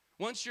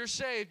 Once you're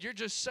saved, you're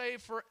just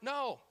saved for,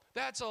 no,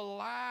 that's a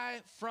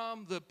lie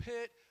from the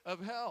pit of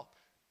hell.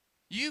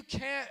 You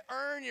can't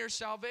earn your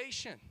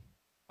salvation.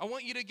 I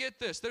want you to get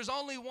this. There's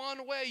only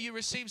one way you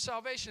receive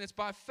salvation. It's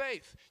by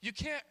faith. You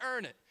can't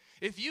earn it.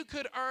 If you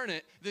could earn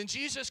it, then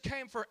Jesus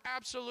came for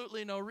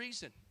absolutely no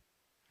reason.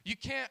 You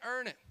can't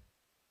earn it.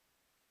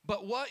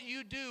 But what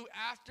you do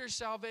after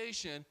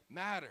salvation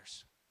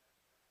matters.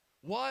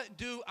 What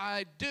do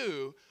I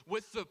do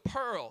with the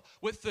pearl,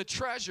 with the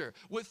treasure,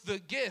 with the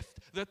gift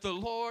that the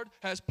Lord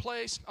has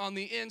placed on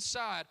the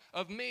inside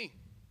of me?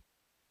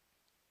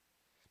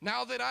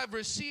 Now that I've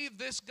received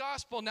this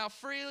gospel, now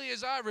freely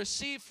as I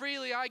receive,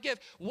 freely I give.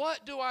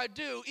 What do I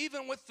do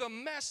even with the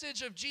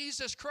message of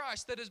Jesus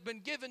Christ that has been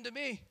given to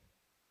me?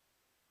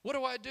 What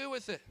do I do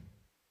with it?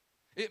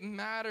 It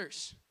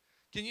matters.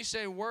 Can you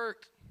say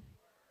work?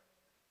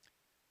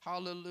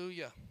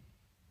 Hallelujah.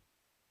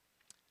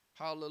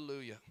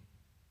 Hallelujah.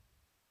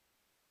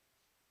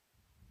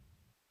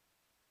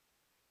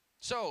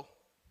 So,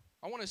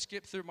 I want to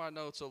skip through my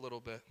notes a little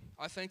bit.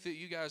 I think that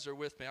you guys are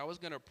with me. I was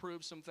going to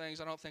prove some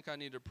things. I don't think I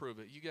need to prove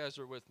it. You guys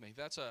are with me.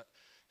 That's a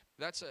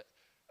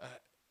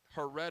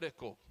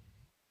heretical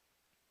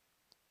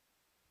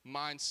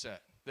mindset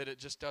that it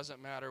just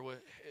doesn't matter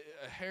what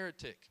a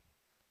heretic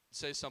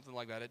says something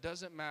like that. It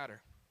doesn't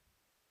matter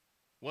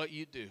what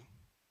you do.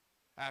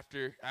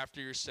 after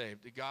you're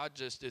saved. God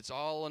just, it's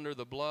all under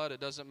the blood. It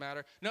doesn't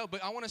matter. No,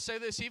 but I want to say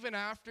this, even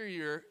after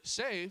you're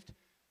saved,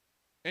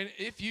 and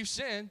if you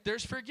sin,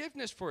 there's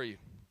forgiveness for you.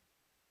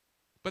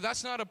 But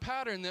that's not a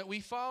pattern that we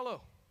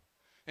follow.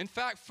 In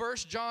fact, 1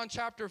 John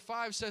chapter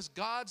 5 says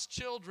God's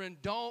children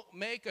don't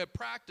make a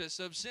practice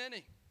of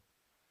sinning.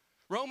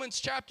 Romans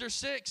chapter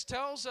 6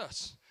 tells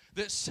us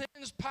that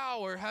sin's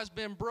power has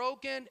been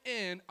broken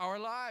in our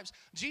lives.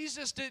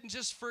 Jesus didn't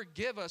just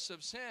forgive us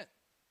of sin.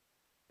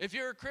 If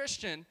you're a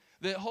Christian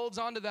that holds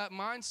on to that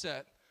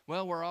mindset,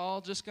 well, we're all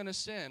just going to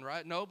sin,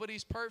 right?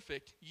 Nobody's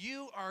perfect.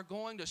 You are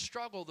going to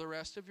struggle the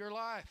rest of your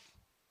life.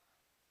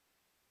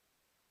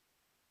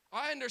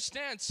 I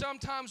understand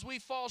sometimes we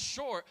fall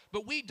short,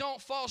 but we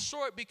don't fall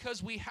short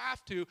because we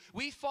have to.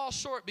 We fall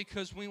short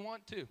because we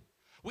want to.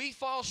 We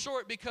fall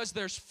short because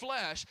there's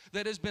flesh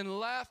that has been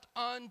left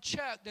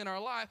unchecked in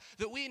our life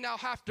that we now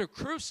have to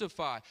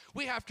crucify.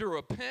 We have to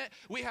repent.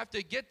 We have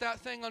to get that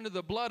thing under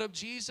the blood of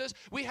Jesus.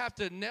 We have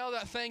to nail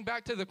that thing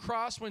back to the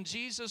cross when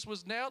Jesus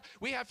was nailed.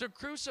 We have to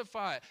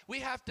crucify it. We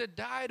have to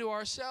die to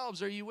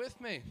ourselves. Are you with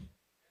me?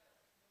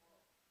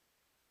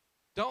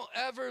 Don't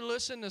ever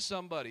listen to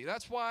somebody.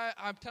 That's why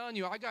I'm telling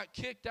you, I got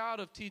kicked out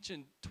of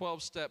teaching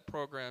 12-step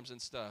programs and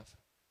stuff.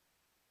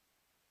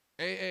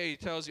 AA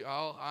tells you,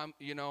 oh, I'm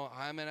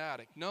an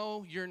addict.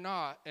 No, you're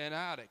not an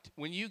addict.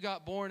 When you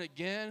got born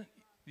again,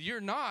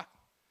 you're not.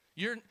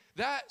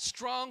 That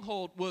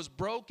stronghold was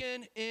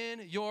broken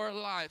in your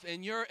life,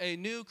 and you're a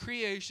new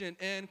creation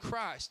in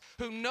Christ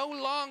who no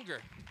longer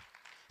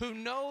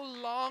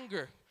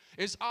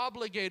is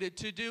obligated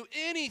to do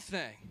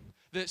anything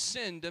that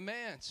sin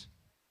demands.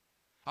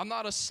 I'm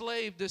not a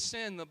slave to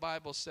sin, the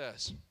Bible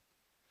says.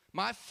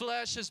 My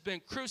flesh has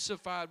been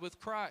crucified with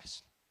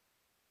Christ.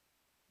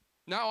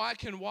 Now I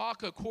can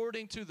walk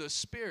according to the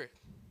Spirit.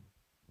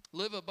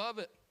 Live above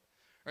it.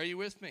 Are you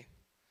with me?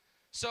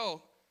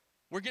 So,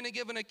 we're going to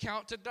give an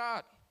account to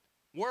God.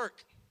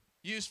 Work.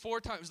 Used 4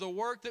 times. The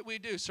work that we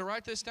do. So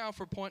write this down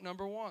for point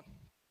number 1.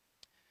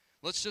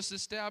 Let's just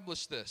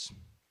establish this.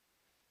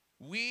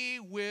 We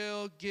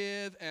will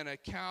give an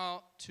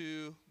account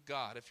to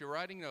God. If you're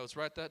writing notes,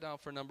 write that down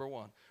for number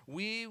 1.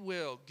 We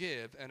will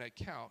give an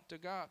account to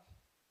God.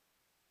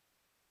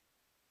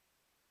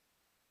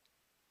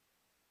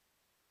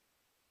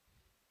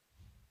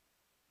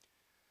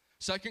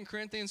 Second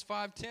Corinthians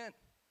 5:10.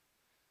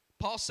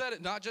 Paul said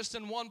it not just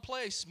in one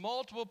place,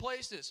 multiple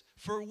places.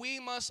 For we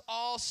must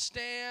all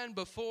stand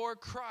before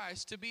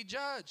Christ to be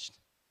judged.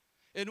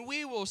 And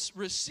we will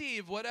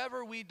receive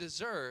whatever we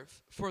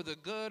deserve for the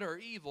good or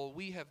evil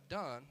we have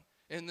done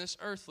in this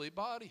earthly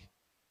body.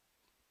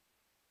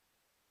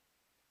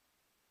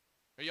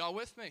 Are y'all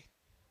with me?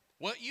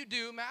 What you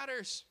do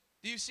matters.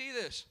 Do you see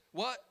this?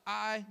 What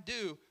I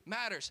do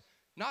matters.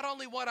 Not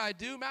only what I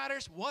do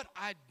matters, what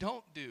I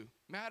don't do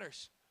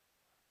matters.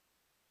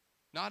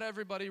 Not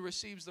everybody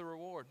receives the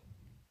reward.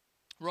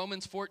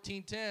 Romans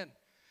 14:10.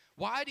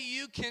 Why do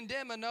you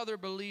condemn another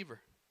believer?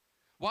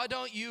 Why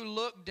do you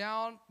look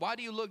down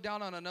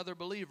on another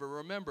believer?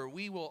 Remember,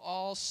 we will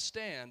all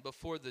stand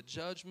before the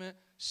judgment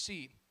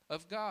seat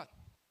of God.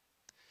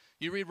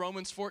 You read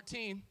Romans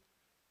 14.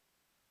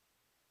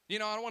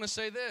 I want to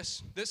say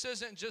this. This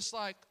isn't just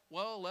like,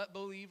 well, let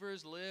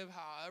believers live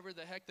however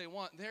the heck they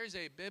want. There's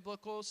a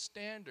biblical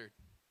standard.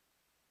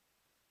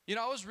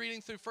 I was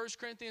reading through 1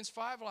 Corinthians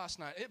 5 last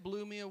night. It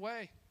blew me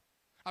away.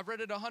 I've read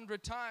it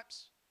 100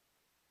 times.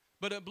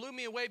 But it blew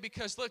me away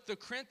because, look, the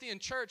Corinthian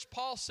church,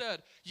 Paul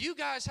said, you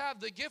guys have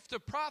the gift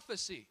of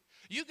prophecy.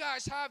 You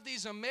guys have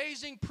these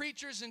amazing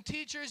preachers and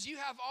teachers. You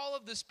have all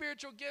of the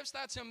spiritual gifts.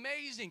 That's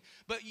amazing.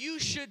 But you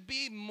should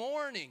be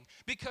mourning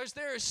because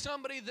there is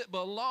somebody that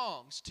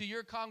belongs to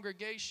your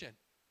congregation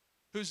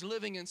who's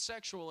living in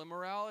sexual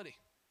immorality.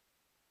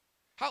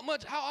 How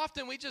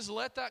often we just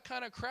let that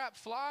kind of crap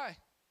fly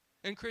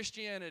in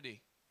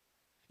Christianity?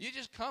 You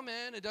just come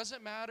in, it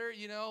doesn't matter,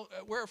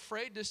 we're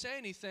afraid to say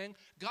anything.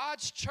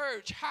 God's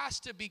church has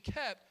to be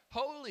kept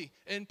holy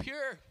and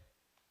pure.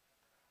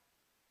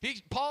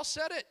 Paul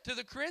said it to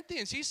the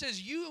Corinthians. He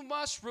says, you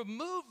must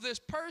remove this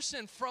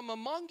person from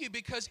among you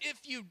because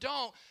if you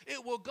don't,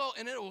 it will go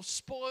and it will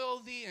spoil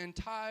the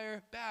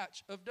entire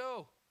batch of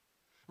dough.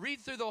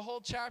 Read through the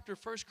whole chapter,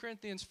 1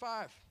 Corinthians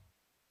 5.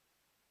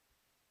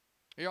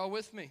 Are y'all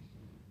with me?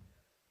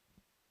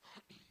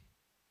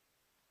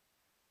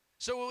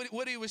 So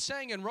what he was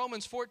saying in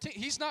Romans 14,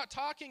 he's not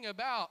talking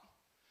about,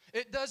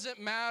 it doesn't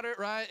matter,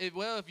 right?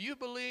 If you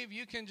believe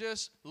you can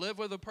just live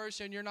with a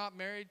person you're not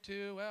married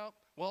to,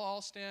 we'll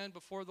all stand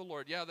before the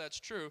Lord. Yeah, that's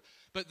true.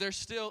 But there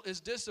still is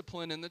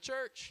discipline in the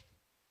church.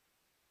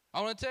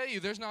 I want to tell you,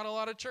 there's not a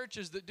lot of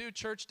churches that do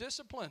church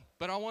discipline.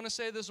 But I want to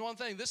say this one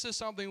thing. This is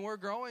something we're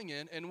growing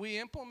in and we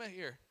implement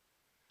here.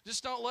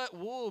 Just don't let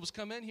wolves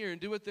come in here and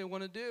do what they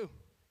want to do.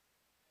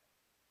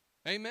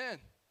 Amen.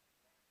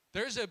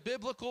 There's a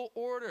biblical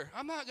order.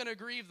 I'm not going to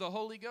grieve the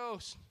Holy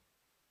Ghost.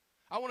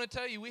 I want to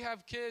tell you, we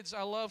have kids.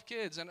 I love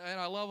kids, and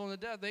I love them to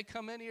death. They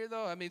come in here,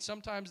 though.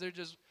 Sometimes they're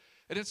just,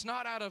 and it's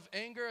not out of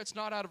anger. It's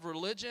not out of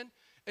religion.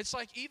 It's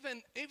like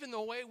even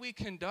the way we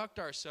conduct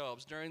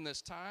ourselves during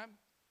this time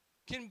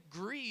can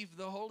grieve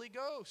the Holy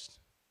Ghost.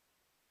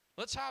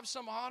 Let's have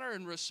some honor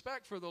and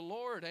respect for the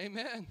Lord.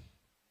 Amen.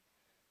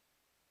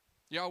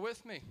 Y'all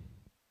with me?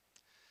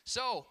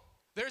 So,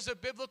 there's a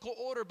biblical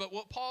order, but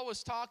what Paul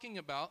was talking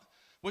about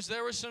was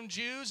there were some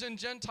Jews and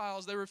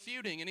Gentiles they were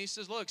feuding. And he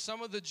says, look,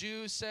 some of the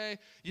Jews say,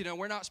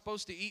 we're not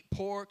supposed to eat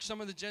pork.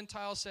 Some of the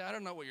Gentiles say, I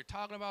don't know what you're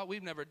talking about.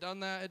 We've never done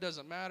that. It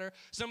doesn't matter.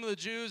 Some of the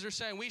Jews are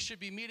saying we should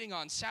be meeting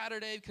on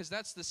Saturday because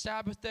that's the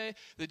Sabbath day.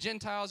 The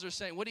Gentiles are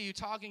saying, what are you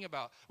talking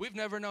about? We've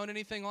never known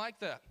anything like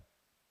that.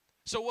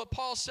 So what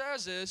Paul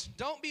says is,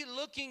 don't be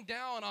looking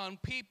down on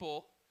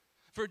people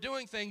for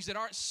doing things that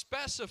aren't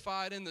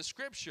specified in the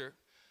Scripture.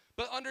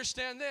 But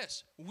understand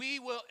this,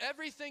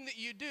 everything that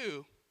you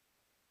do,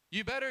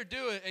 you better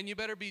do it and you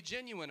better be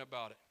genuine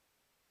about it.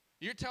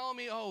 You're telling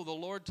me, oh, the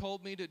Lord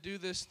told me to do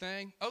this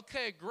thing?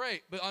 Okay,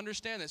 great, but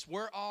understand this,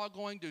 we're all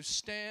going to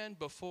stand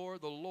before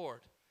the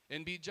Lord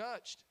and be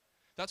judged.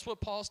 That's what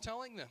Paul's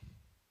telling them.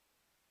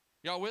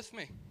 Y'all with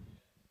me?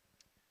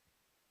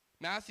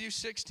 Matthew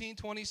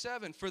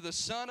 16:27, for the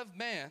Son of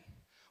Man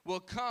will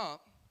come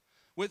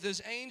with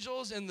his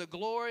angels in the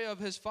glory of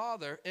his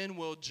Father, and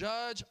will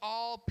judge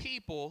all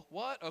people,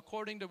 what?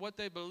 According to what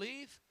they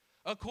believe?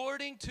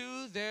 According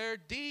to their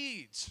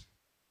deeds.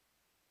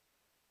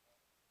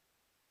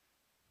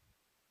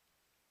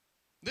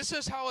 This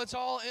is how it's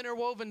all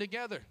interwoven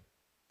together.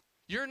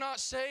 You're not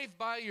saved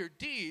by your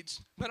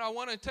deeds, but I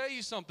want to tell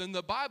you something.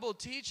 The Bible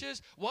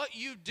teaches what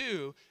you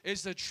do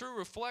is the true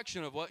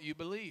reflection of what you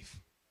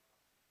believe.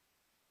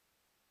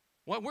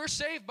 Well, we're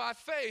saved by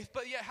faith,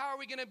 but yet how are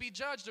we going to be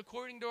judged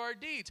according to our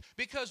deeds?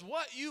 Because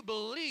what you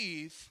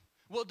believe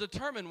will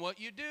determine what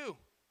you do.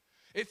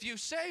 If you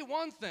say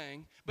one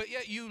thing, but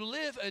yet you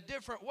live a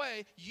different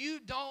way, you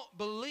don't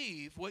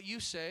believe what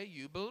you say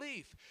you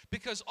believe.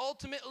 Because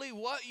ultimately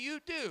what you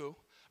do,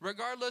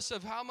 regardless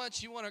of how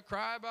much you want to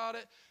cry about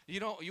it,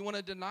 you want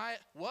to deny it,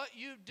 what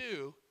you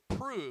do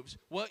proves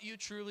what you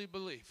truly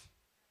believe.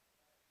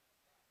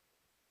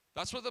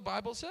 That's what the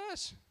Bible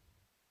says.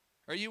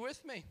 Are you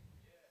with me?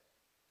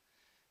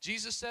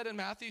 Jesus said in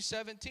Matthew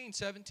 17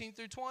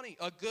 through 20,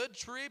 a good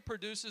tree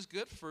produces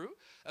good fruit,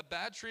 a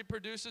bad tree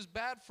produces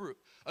bad fruit.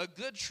 A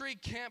good tree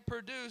can't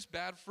produce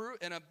bad fruit,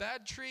 and a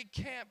bad tree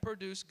can't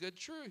produce good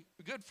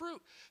fruit.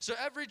 So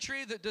every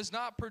tree that does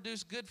not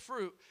produce good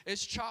fruit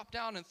is chopped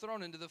down and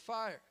thrown into the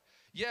fire.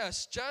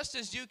 Yes, just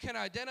as you can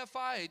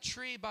identify a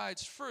tree by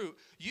its fruit,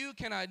 you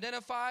can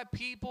identify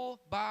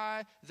people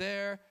by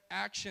their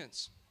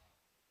actions.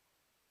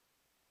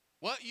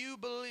 What you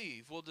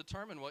believe will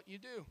determine what you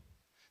do.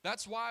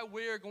 That's why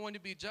we're going to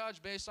be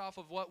judged based off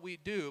of what we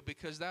do,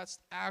 because that's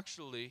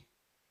actually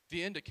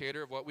the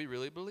indicator of what we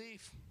really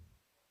believe.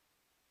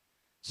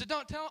 So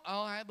don't tell,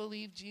 oh, I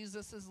believe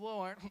Jesus is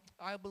Lord.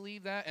 I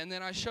believe that. And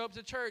then I show up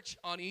to church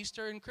on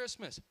Easter and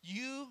Christmas.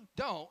 You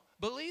don't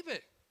believe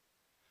it.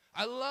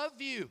 I love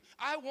you.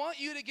 I want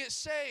you to get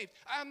saved.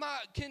 I'm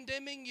not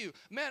condemning you.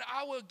 Man,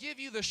 I will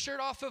give you the shirt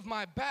off of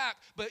my back,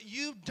 but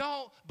you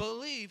don't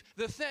believe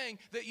the thing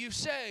that you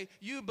say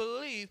you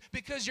believe,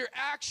 because your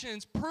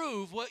actions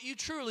prove what you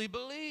truly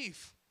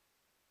believe.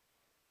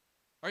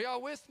 Are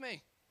y'all with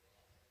me?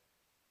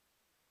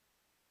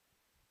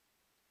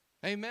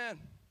 Amen.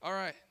 All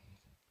right.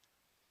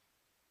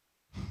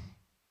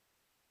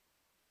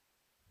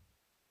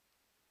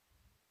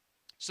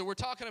 So we're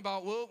talking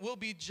about we'll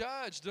be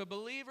judged. The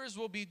believers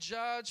will be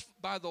judged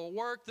by the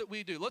work that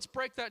we do. Let's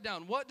break that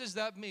down. What does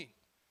that mean?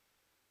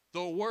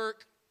 The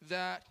work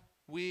that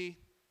we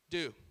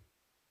do.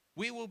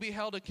 We will be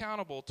held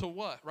accountable to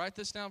what? Write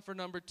this down for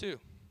number 2.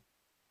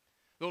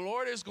 The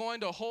Lord is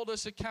going to hold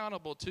us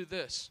accountable to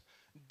this.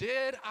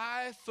 Did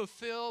I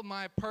fulfill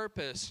my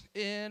purpose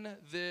in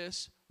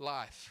this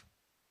life?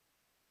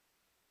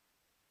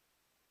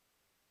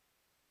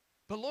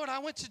 But Lord, I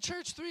went to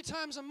church 3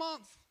 times a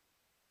month.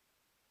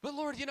 But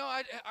Lord,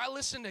 I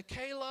listened to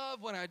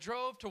K-Love when I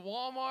drove to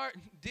Walmart.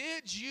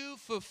 Did you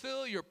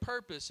fulfill your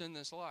purpose in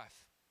this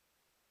life?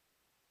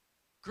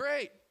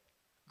 Great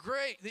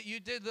that you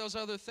did those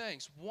other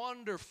things.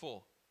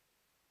 Wonderful.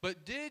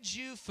 But did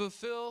you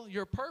fulfill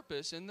your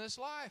purpose in this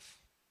life?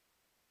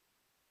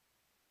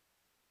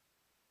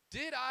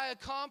 Did I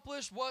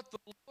accomplish what the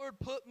Lord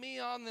put me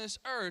on this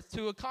earth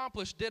to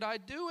accomplish? Did I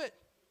do it?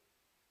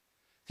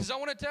 Because I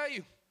want to tell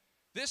you,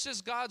 this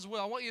is God's will.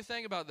 I want you to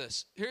think about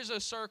this. Here's a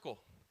circle.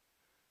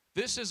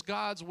 This is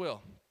God's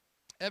will.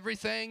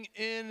 Everything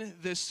in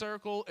this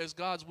circle is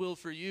God's will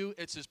for you.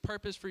 It's His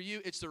purpose for you.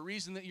 It's the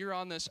reason that you're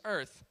on this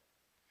earth.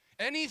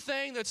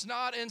 Anything that's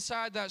not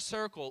inside that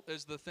circle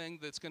is the thing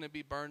that's going to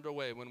be burned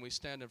away when we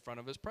stand in front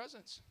of His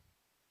presence.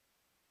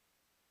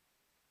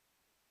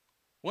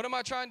 What am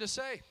I trying to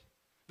say?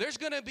 There's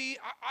going to be,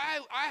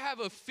 I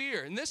have a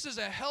fear, and this is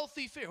a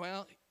healthy fear.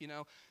 Well,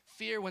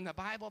 fear, when the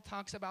Bible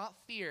talks about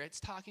fear, it's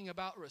talking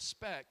about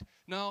respect.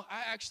 No,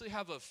 I actually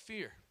have a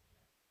fear.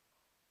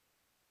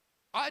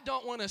 I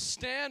don't want to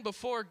stand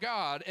before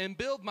God and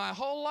build my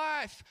whole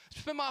life,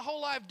 spend my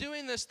whole life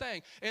doing this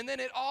thing, and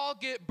then it all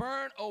get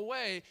burnt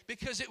away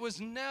because it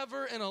was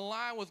never in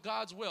line with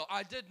God's will.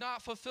 I did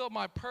not fulfill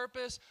my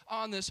purpose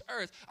on this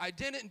earth. I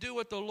didn't do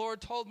what the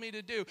Lord told me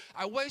to do.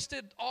 I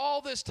wasted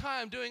all this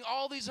time doing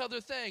all these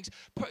other things,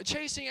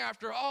 chasing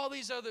after all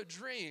these other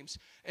dreams,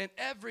 and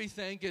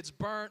everything gets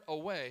burnt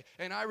away,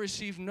 and I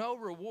receive no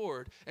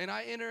reward, and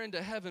I enter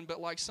into heaven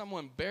but like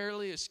someone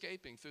barely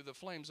escaping through the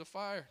flames of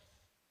fire.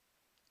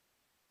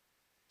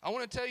 I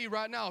want to tell you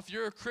right now, if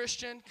you're a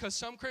Christian, because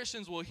some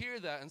Christians will hear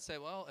that and say,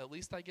 well, at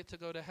least I get to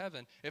go to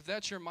heaven. If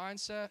that's your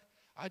mindset,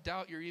 I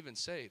doubt you're even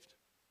saved.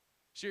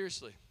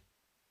 Seriously.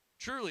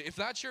 Truly, if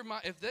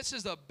this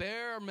is a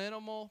bare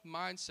minimal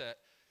mindset,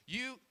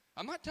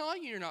 I'm not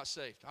telling you you're not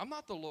saved. I'm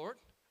not the Lord.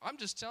 I'm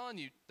just telling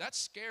you, that's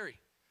scary.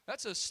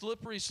 That's a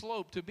slippery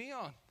slope to be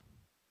on.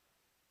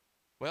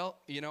 Well,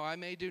 I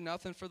may do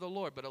nothing for the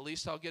Lord, but at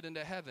least I'll get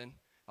into heaven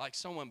like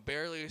someone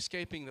barely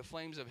escaping the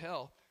flames of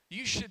hell.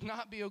 You should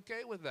not be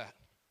okay with that.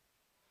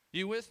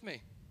 You with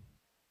me?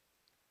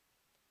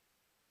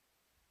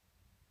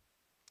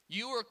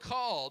 You were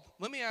called,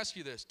 let me ask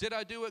you this. Did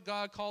I do what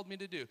God called me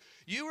to do?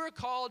 You were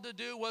called to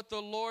do what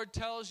the Lord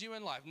tells you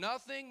in life.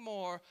 Nothing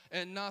more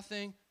and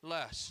nothing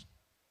less.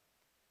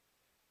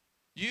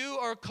 You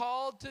are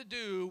called to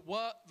do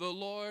what the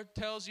Lord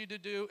tells you to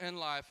do in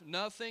life.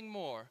 Nothing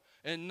more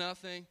and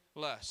nothing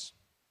less.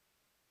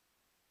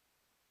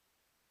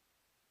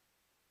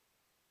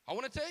 I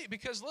want to tell you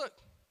because look.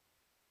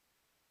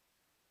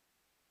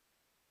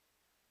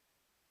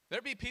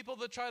 There'd be people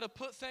that try to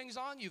put things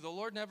on you. The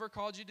Lord never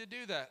called you to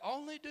do that.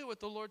 Only do what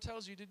the Lord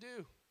tells you to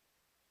do.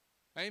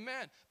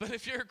 Amen. But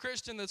if you're a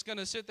Christian that's going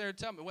to sit there and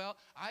tell me, well,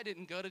 I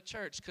didn't go to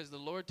church because the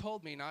Lord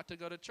told me not to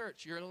go to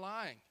church, you're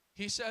lying.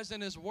 He says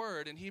in his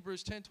word in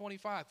Hebrews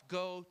 10:25,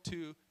 go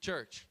to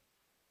church.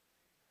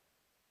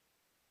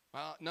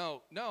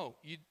 No.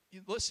 You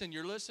listen,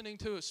 you're listening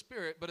to a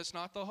spirit, but it's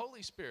not the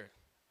Holy Spirit.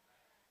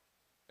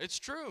 It's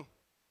true.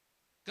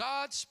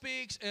 God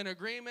speaks in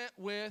agreement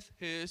with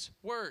his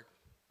word.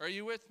 Are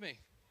you with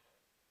me?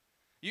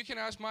 You can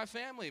ask my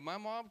family. My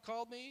mom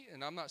called me,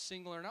 and I'm not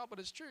singling her out, but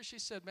it's true. She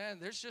said, man,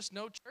 there's just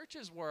no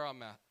churches where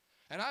I'm at.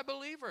 And I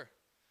believe her.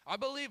 I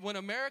believe when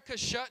America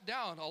shut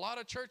down, a lot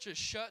of churches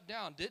shut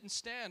down, didn't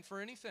stand for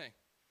anything.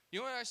 You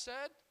know what I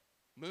said?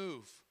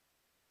 Move.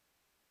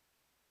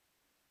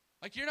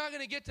 Like you're not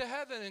going to get to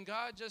heaven and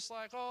God just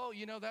like, oh,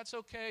 that's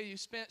okay. You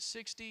spent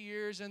 60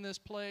 years in this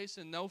place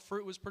and no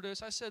fruit was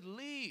produced. I said,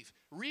 leave,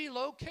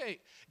 relocate,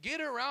 get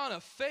around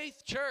a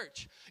faith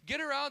church,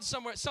 get around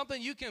somewhere,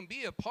 something you can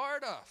be a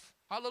part of.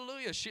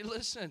 Hallelujah. She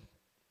listened.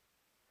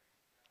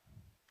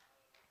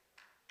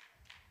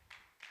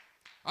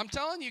 I'm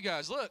telling you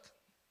guys, look,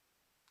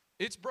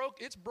 it's broke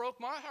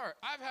my heart.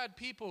 I've had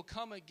people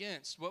come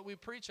against what we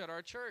preach at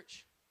our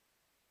church.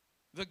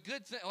 The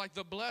good thing, like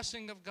the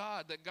blessing of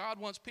God, that God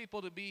wants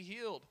people to be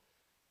healed.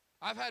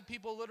 I've had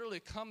people literally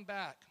come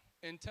back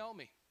and tell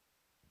me.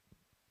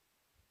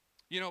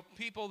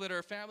 People that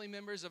are family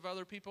members of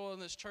other people in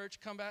this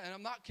church come back, and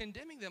I'm not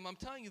condemning them. I'm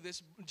telling you,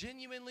 this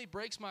genuinely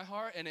breaks my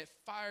heart, and it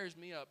fires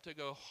me up to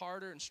go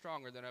harder and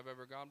stronger than I've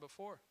ever gone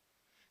before.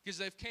 Because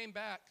they've came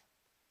back,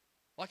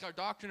 like our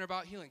doctrine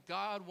about healing.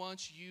 God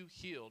wants you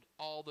healed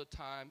all the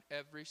time,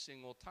 every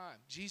single time.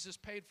 Jesus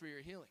paid for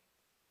your healing.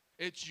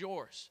 It's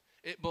yours.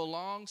 It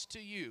belongs to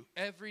you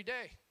every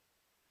day.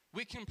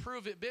 We can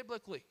prove it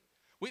biblically.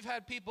 We've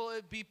had people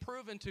it be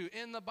proven to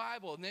in the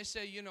Bible, and they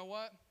say, you know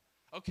what?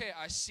 Okay,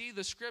 I see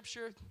the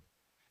scripture,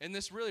 and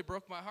this really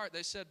broke my heart.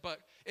 They said, but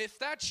if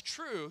that's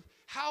true,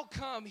 how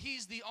come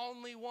he's the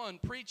only one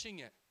preaching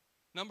it?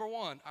 Number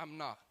one, I'm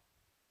not.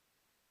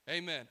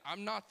 Amen.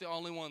 I'm not the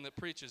only one that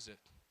preaches it.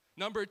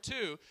 Number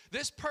two,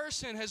 this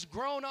person has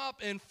grown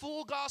up in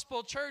full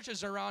gospel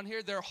churches around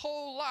here their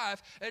whole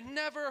life and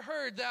never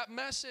heard that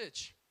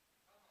message.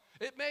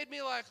 It made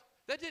me like,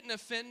 that didn't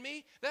offend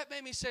me. That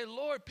made me say,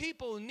 Lord,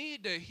 people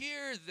need to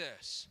hear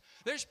this.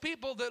 There's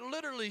people that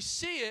literally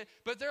see it,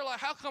 but they're like,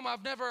 how come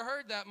I've never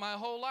heard that my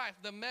whole life?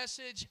 The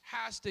message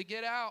has to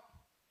get out.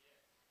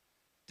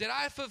 Did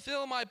I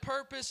fulfill my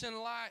purpose in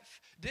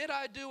life? Did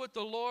I do what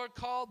the Lord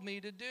called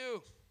me to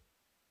do?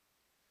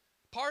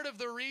 Part of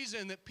the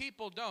reason that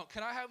people don't,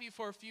 can I have you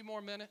for a few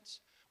more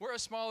minutes? We're a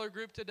smaller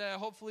group today.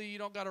 Hopefully you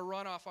don't got to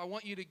run off. I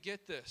want you to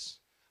get this.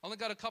 I only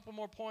got a couple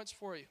more points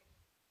for you.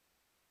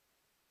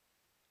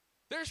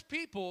 There's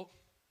people,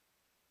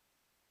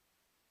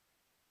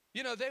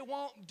 they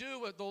won't do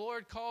what the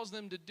Lord calls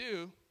them to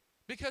do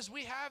because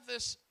we have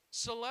this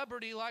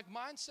celebrity-like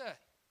mindset.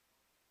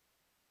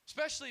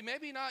 Especially,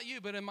 maybe not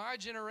you, but in my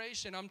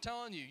generation, I'm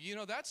telling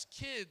you, that's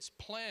kids'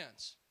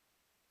 plans.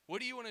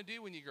 What do you want to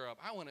do when you grow up?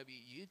 I want to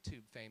be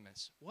YouTube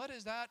famous. What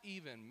does that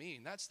even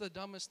mean? That's the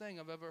dumbest thing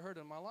I've ever heard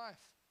in my life.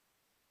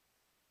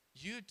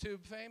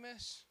 YouTube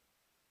famous?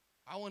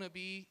 I want to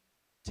be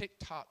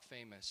TikTok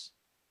famous.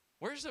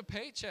 Where's the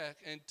paycheck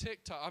in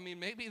TikTok? I mean,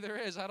 maybe there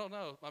is. I don't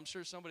know. I'm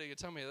sure somebody could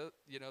tell me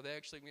that, they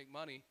actually make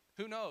money.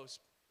 Who knows?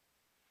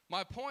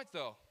 My point,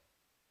 though,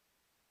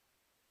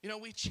 You know,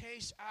 we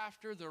chase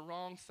after the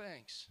wrong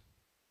things.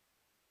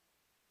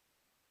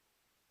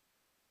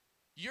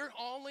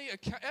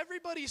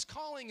 Everybody's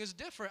calling is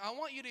different. I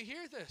want you to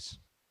hear this.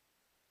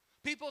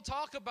 People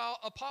talk about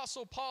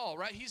Apostle Paul,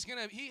 right?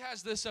 He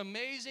has this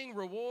amazing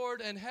reward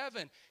in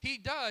heaven. He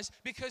does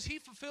because he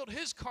fulfilled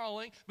his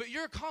calling, but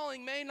your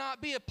calling may not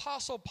be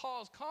Apostle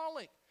Paul's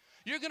calling.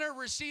 You're going to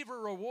receive a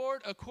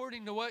reward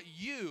according to what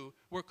you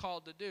were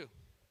called to do.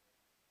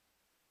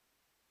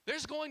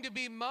 There's going to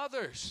be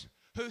mothers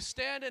who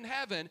stand in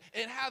heaven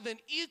and have an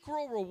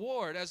equal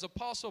reward as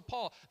Apostle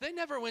Paul. They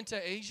never went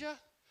to Asia.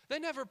 They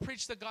never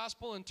preached the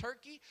gospel in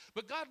Turkey,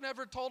 but God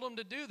never told them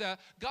to do that.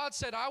 God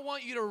said, I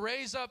want you to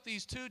raise up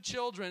these 2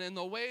 children in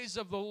the ways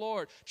of the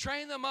Lord.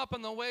 Train them up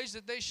in the ways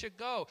that they should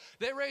go.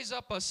 They raise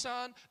up a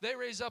son. They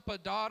raise up a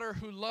daughter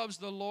who loves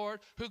the Lord,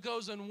 who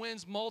goes and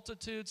wins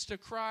multitudes to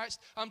Christ.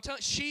 I'm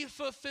telling you, she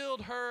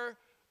fulfilled her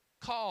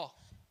call.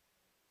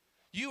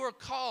 You are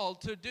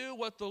called to do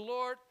what the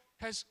Lord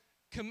has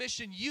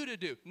commissioned you to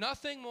do.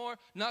 Nothing more,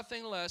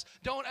 nothing less.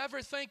 Don't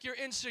ever think you're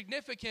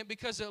insignificant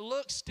because it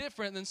looks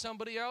different than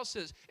somebody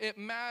else's. It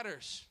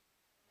matters.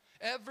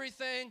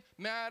 Everything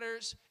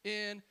matters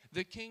in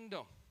the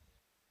kingdom.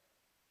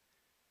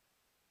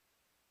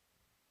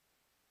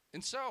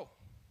 And so,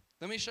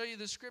 let me show you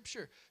the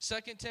scripture.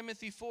 2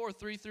 Timothy 4,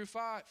 3 through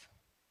 5.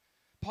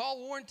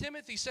 Paul warned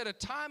Timothy, said, a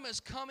time is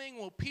coming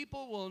when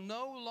people will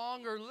no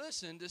longer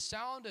listen to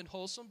sound and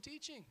wholesome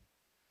teaching.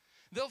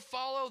 They'll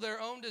follow their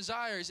own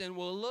desires and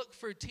will look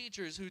for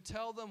teachers who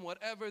tell them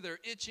whatever their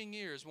itching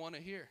ears want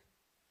to hear.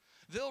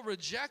 They'll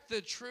reject the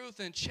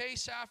truth and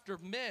chase after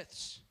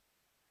myths.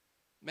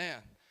 Man,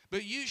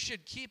 but you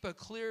should keep a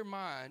clear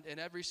mind in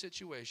every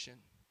situation.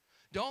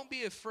 Don't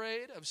be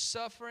afraid of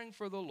suffering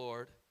for the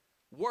Lord.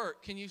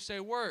 Work. Can you say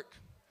work?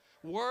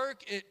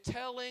 Work at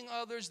telling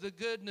others the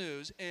good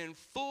news and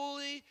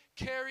fully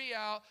carry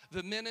out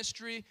the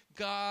ministry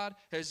God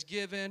has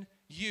given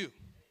you.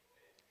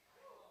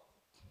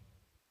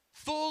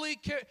 Fully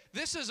carry.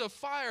 This is a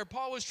fire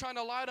Paul was trying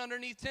to light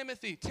underneath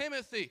Timothy.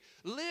 Timothy,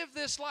 live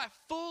this life.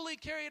 Fully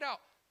carry it out.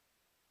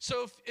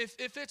 So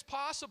if it's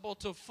possible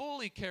to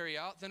fully carry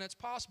out, then it's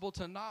possible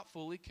to not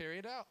fully carry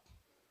it out.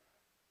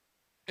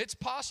 It's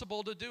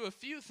possible to do a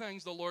few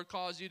things the Lord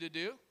calls you to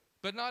do,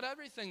 but not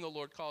everything the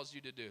Lord calls you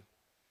to do.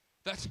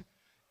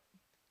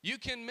 You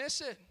can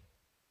miss it.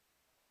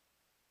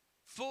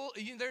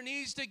 There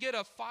needs to get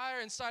a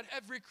fire inside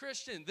every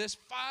Christian. This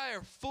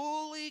fire,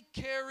 fully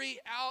carry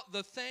out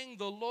the thing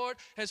the Lord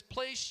has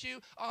placed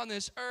you on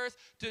this earth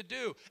to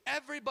do.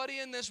 Everybody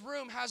in this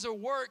room has a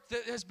work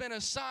that has been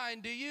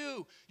assigned to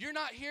you. You're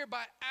not here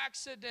by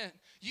accident.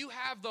 You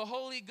have the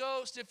Holy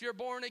Ghost if you're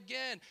born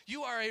again.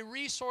 You are a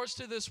resource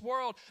to this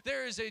world.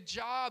 There is a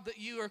job that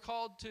you are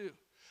called to.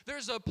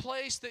 There's a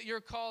place that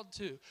you're called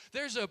to.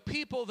 There's a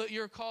people that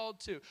you're called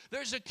to.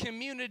 There's a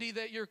community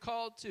that you're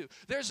called to.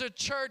 There's a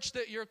church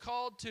that you're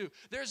called to.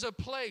 There's a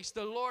place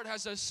the Lord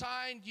has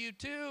assigned you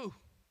to.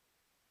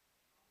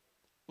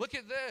 Look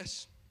at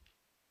this.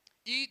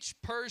 Each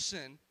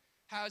person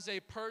has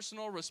a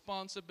personal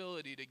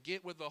responsibility to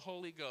get with the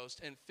Holy Ghost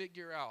and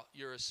figure out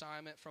your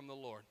assignment from the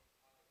Lord.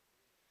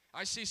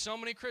 I see so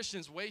many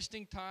Christians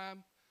wasting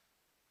time.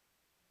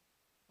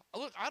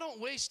 Look, I don't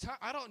waste time.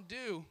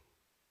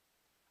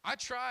 I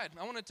tried.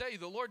 I want to tell you,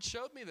 the Lord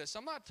showed me this.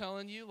 I'm not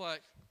telling you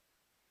like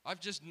I've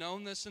just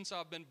known this since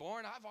I've been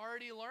born. I've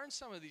already learned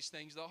some of these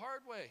things the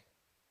hard way.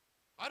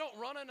 I don't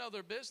run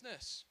another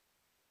business.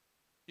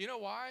 You know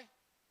why?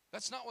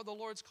 That's not what the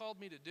Lord's called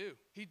me to do.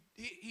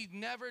 He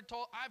never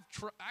told.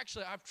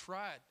 I've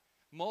tried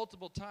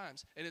multiple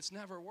times, and it's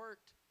never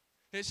worked.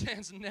 His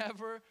hand's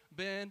never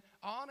been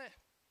on it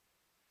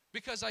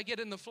because I get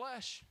in the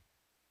flesh.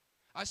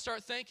 I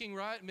start thinking,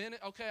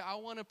 okay, I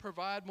want to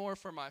provide more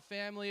for my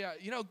family.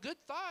 Good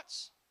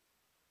thoughts.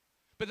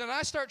 But then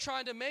I start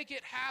trying to make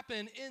it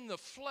happen in the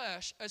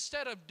flesh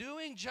instead of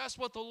doing just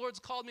what the Lord's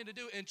called me to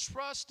do and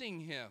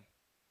trusting Him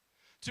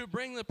to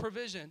bring the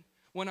provision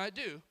when I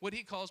do what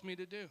He calls me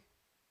to do.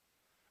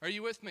 Are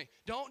you with me?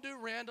 Don't do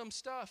random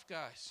stuff,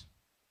 guys.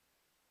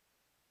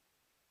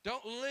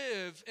 Don't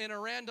live in a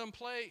random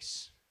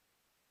place.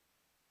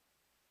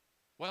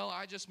 Well,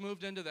 I just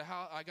moved into the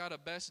house. I got a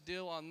best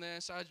deal on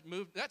this.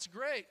 That's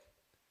great.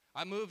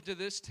 I moved to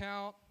this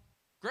town.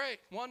 Great,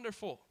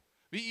 wonderful.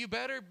 But you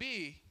better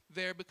be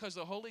there because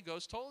the Holy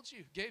Ghost told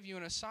you, gave you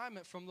an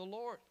assignment from the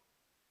Lord.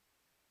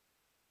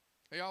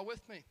 Are y'all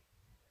with me?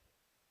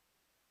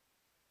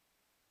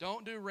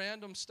 Don't do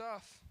random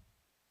stuff.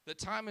 The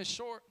time is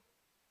short.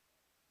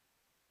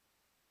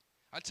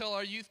 I tell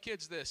our youth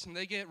kids this, and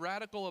they get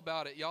radical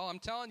about it, y'all. I'm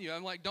telling you,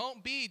 I'm like,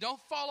 don't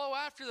follow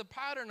after the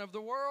pattern of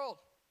the world.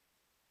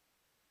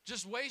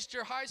 Just waste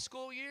your high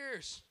school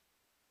years.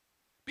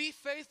 Be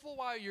faithful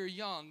while you're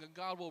young, and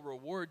God will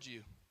reward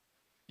you.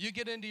 You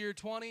get into your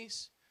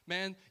 20s,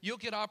 man, you'll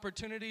get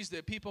opportunities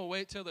that people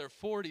wait till their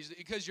 40s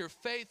because you're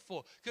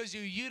faithful, because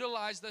you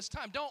utilize this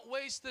time. Don't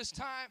waste this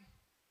time.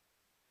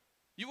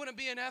 You want to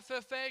be an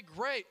FFA?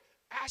 Great.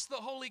 Ask the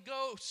Holy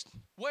Ghost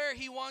where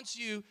He wants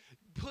you.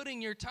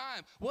 putting your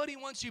time, what he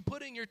wants you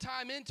putting your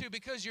time into,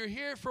 because you're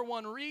here for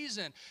one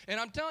reason. And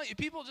I'm telling you,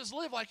 people just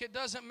live like it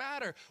doesn't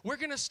matter. We're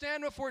going to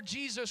stand before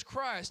Jesus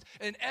Christ,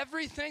 and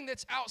everything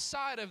that's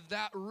outside of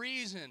that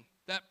reason,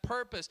 that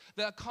purpose,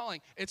 that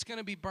calling, it's going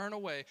to be burned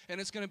away, and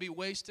it's going to be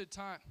wasted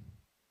time.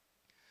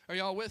 Are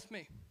y'all with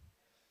me?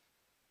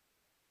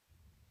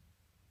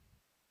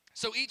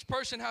 So each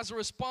person has a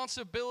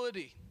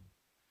responsibility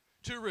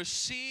to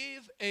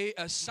receive an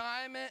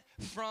assignment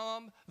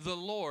from the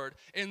Lord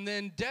and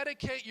then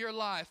dedicate your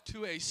life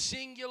to a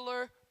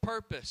singular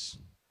purpose.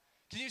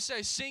 Can you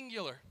say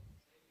singular?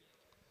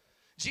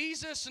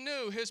 Jesus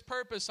knew his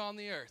purpose on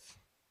the earth.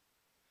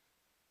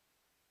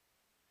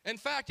 In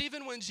fact,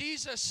 even when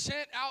Jesus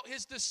sent out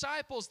his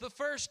disciples the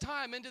first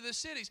time into the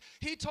cities,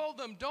 he told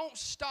them, don't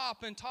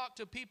stop and talk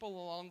to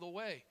people along the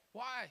way.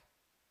 Why?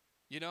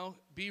 You know,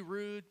 be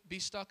rude, be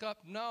stuck up.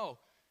 No,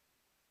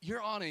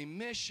 you're on a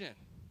mission.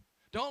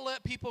 Don't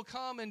let people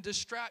come and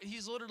distract.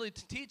 He's literally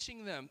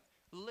teaching them,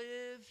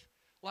 live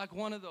like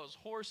one of those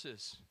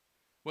horses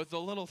with the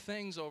little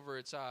things over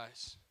its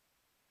eyes.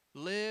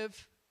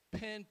 Live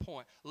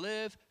pinpoint,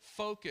 live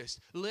focused,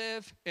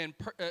 live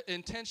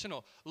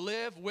intentional,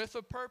 live with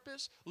a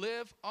purpose,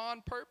 live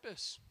on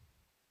purpose.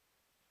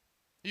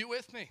 You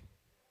with me?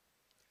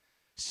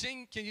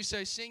 Can you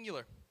say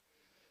singular?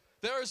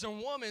 There is a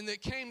woman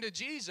that came to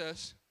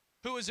Jesus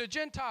who was a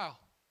Gentile.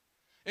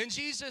 And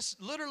Jesus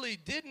literally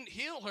didn't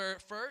heal her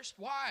at first.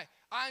 Why?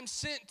 I'm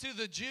sent to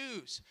the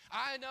Jews.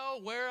 I know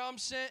where I'm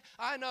sent.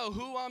 I know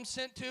who I'm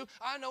sent to.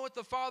 I know what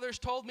the Father's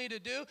told me to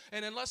do.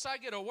 And unless I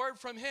get a word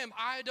from him,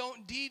 I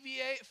don't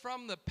deviate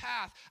from the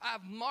path.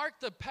 I've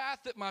marked the path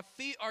that my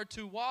feet are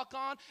to walk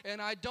on,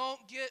 and I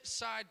don't get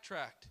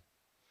sidetracked.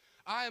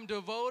 I am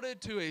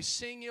devoted to a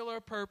singular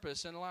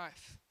purpose in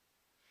life.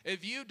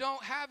 If you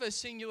don't have a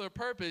singular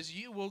purpose,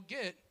 you will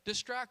get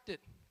distracted.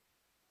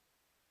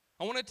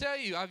 I want to tell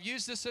you, I've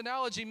used this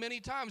analogy many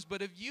times,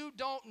 but if you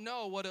don't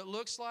know what it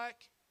looks like,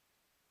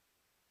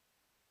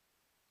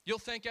 you'll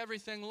think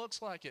everything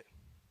looks like it.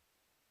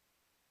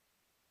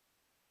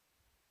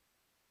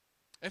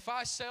 If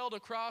I sailed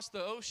across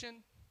the ocean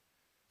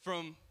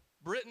from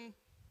Britain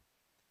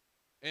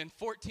in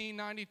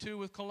 1492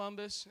 with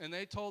Columbus, and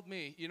they told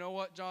me, you know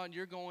what, John,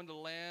 you're going to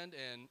land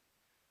in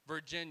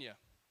Virginia.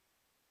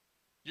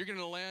 You're going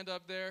to land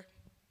up there.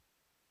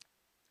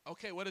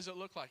 Okay, what does it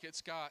look like?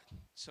 It's got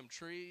some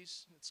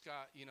trees. It's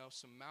got,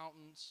 some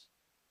mountains.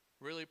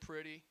 Really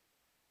pretty.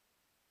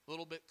 A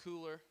little bit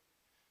cooler.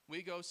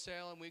 We go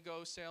sailing. We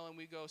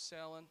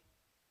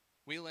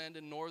land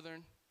in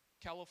Northern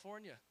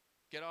California.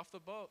 Get off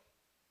the boat.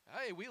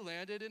 Hey, we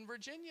landed in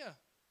Virginia.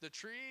 The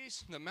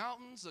trees, the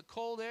mountains, the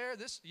cold air.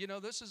 This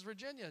is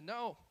Virginia.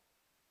 No.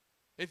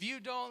 If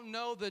you don't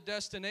know the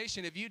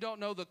destination, if you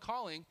don't know the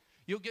calling,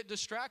 you'll get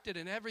distracted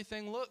and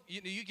everything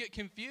you get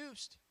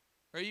confused.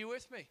 Are you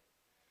with me?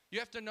 You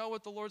have to know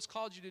what the Lord's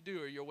called you to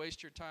do, or you'll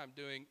waste your time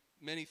doing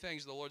many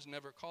things the Lord's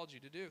never called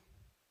you to do.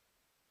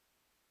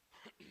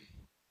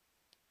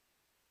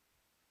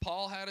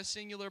 Paul had a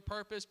singular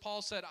purpose.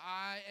 Paul said,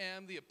 I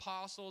am the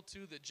apostle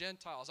to the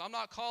Gentiles. I'm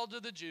not called to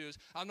the Jews.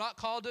 I'm not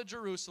called to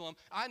Jerusalem.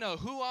 I know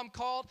who I'm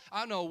called.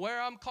 I know where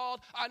I'm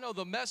called. I know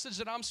the message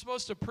that I'm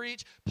supposed to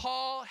preach.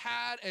 Paul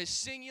had a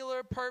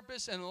singular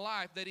purpose in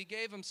life that he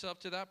gave himself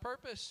to that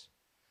purpose.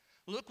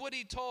 Look what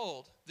he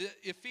told the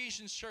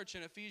Ephesians church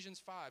in Ephesians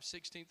 5,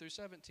 16 through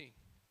 17.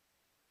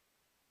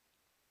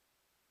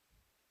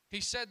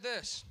 He said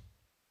this,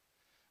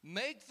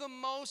 make the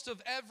most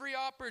of every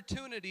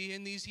opportunity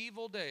in these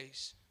evil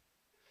days.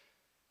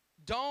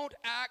 Don't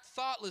act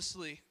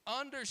thoughtlessly.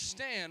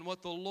 Understand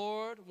what the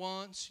Lord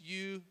wants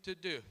you to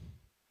do.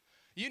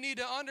 You need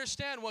to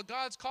understand what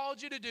God's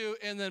called you to do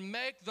and then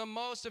make the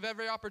most of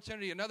every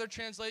opportunity. Another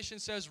translation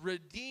says,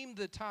 redeem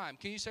the time.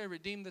 Can you say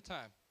redeem the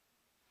time?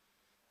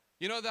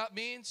 You know what that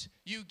means?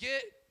 You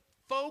get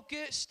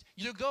focused.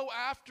 You go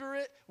after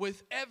it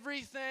with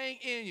everything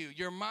in you.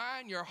 Your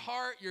mind, your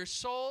heart, your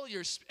soul,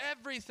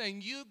 everything.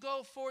 You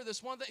go for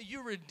this one thing.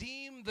 You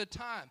redeem the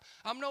time.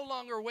 I'm no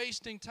longer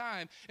wasting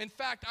time. In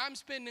fact, I'm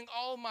spending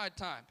all my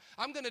time.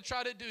 I'm going to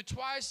try to do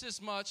twice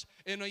as much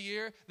in a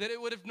year that it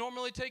would have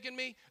normally taken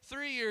me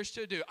 3 years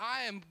to do.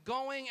 I am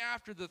going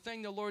after the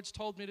thing the Lord's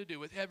told me to do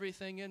with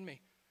everything in me.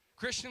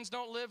 Christians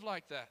don't live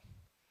like that.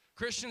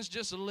 Christians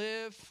just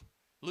live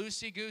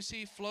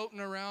loosey-goosey, floating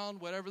around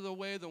whatever the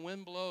way the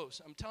wind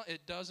blows. I'm telling you,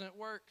 it doesn't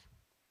work.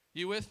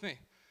 You with me?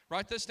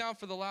 Write this down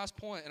for the last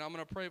point, and I'm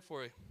going to pray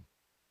for you.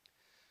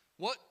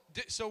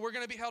 So we're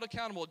going to be held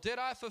accountable. Did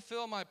I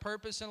fulfill my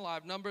purpose in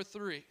life? Number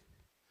 3.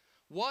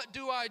 What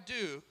do I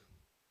do?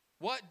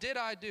 What did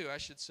I do, I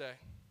should say?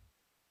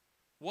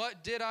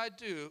 What did I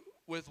do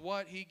with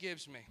what he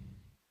gives me?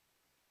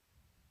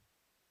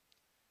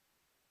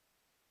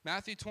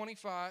 Matthew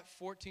 25,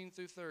 14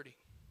 through 30.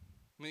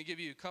 I'm going to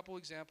give you a couple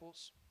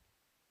examples.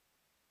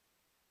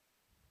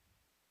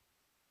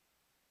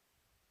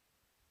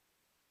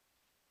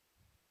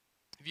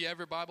 If you have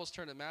your Bibles,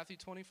 turn to Matthew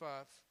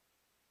 25,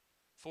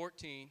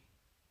 14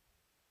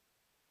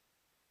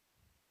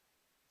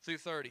 through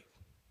 30.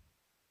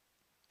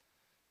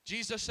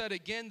 Jesus said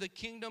again, the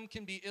kingdom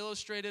can be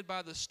illustrated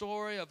by the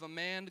story of a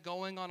man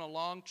going on a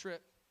long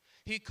trip.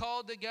 He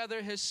called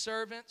together his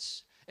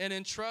servants and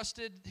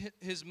entrusted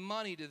his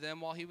money to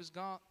them while he was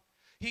gone.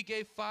 He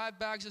gave 5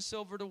 bags of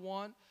silver to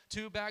one,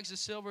 2 bags of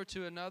silver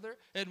to another,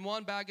 and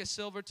 1 bag of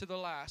silver to the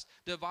last,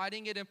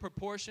 dividing it in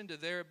proportion to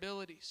their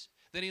abilities.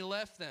 Then he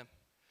left them.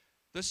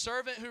 The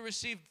servant who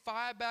received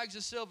 5 bags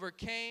of silver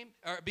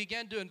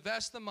began to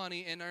invest the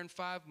money and earned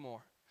 5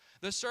 more.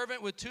 The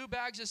servant with 2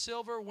 bags of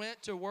silver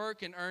went to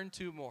work and earned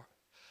 2 more.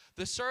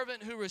 The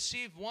servant who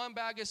received 1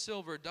 bag of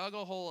silver dug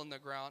a hole in the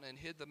ground and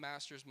hid the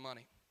master's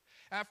money.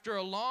 After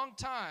a long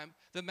time,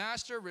 the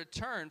master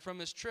returned from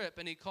his trip,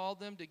 and he called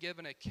them to give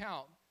an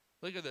account.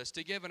 Look at this,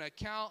 to give an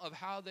account of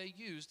how they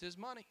used his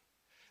money.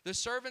 The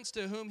servants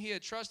to whom he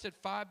had trusted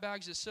 5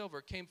 bags of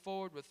silver came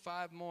forward with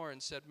 5 more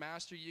and said,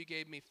 Master, you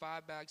gave me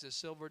 5 bags of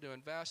silver to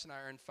invest, and I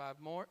earned 5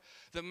 more.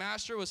 The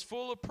master was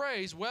full of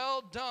praise.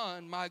 Well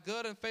done, my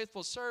good and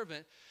faithful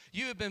servant.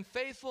 You have been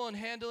faithful in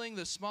handling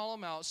the small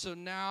amount, so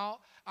now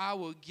I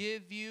will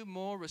give you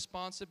more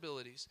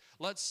responsibilities.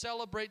 Let's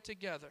celebrate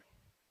together.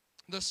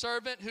 The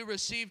servant who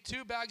received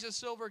 2 bags of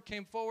silver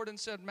came forward and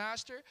said,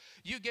 Master,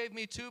 you gave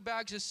me 2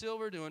 bags of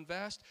silver to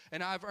invest,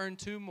 and I've earned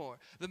 2 more.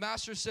 The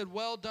master said,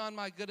 Well done,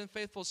 my good and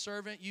faithful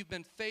servant. You've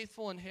been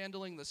faithful in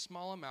handling the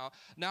small amount.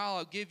 Now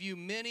I'll give you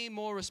many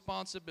more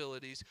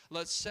responsibilities.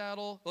 Let's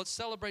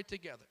celebrate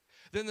together.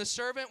 Then the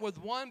servant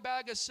with 1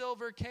 bag of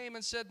silver came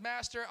and said,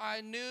 Master, I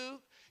knew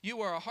you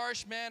were a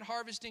harsh man,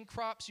 harvesting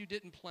crops you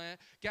didn't plant,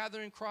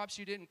 gathering crops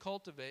you didn't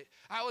cultivate.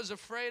 I was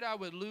afraid I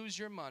would lose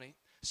your money,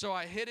 so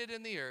I hid it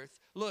in the earth.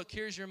 Look,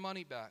 here's your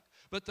money back.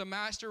 But the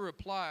master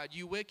replied,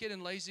 You wicked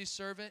and lazy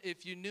servant,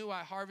 if you knew I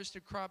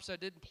harvested crops I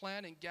didn't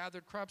plant and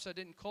gathered crops I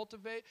didn't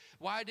cultivate,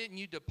 why didn't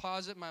you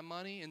deposit my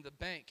money in the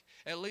bank?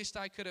 At least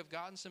I could have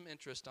gotten some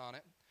interest on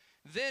it.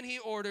 Then he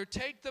ordered,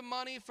 Take the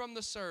money from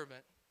the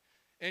servant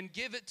and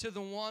give it to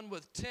the one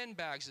with 10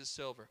 bags of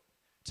silver.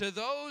 To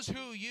those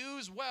who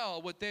use well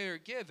what they are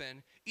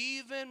given,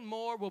 even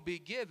more will be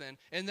given,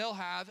 and they'll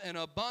have an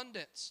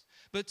abundance.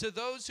 But to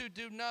those who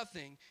do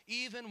nothing,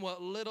 even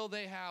what little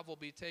they have will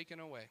be taken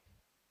away.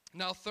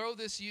 Now throw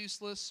this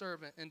useless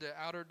servant into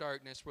outer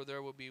darkness, where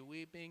there will be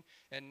weeping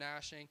and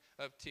gnashing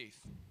of teeth.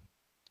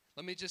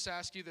 Let me just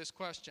ask you this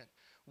question.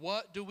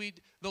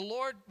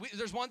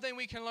 There's one thing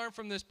we can learn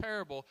from this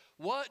parable.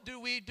 What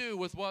do we do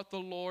with what the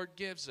Lord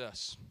gives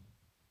us?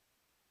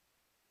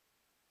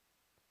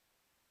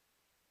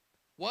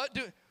 What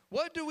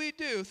do we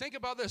do? Think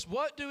about this.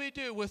 What do we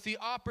do with the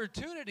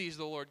opportunities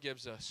the Lord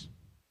gives us?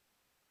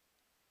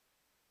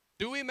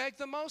 Do we make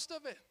the most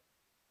of it?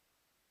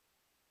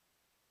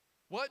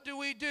 What do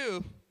we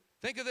do?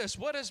 Think of this.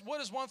 What is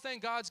one thing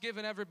God's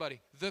given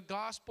everybody? The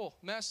gospel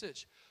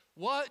message.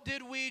 What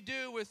did we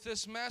do with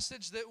this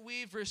message that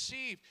we've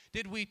received?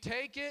 Did we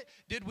take it?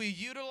 Did we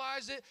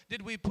utilize it?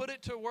 Did we put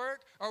it to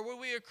work? Or were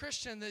we a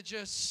Christian that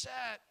just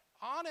sat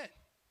on it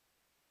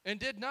and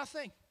did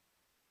nothing?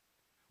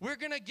 We're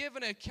going to give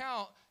an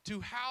account to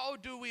how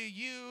do we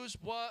use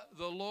what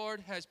the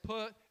Lord has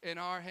put in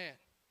our hand.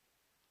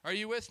 Are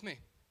you with me?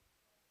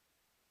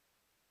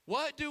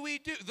 What do we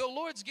do? The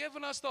Lord's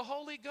given us the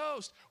Holy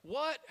Ghost.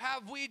 What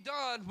have we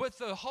done with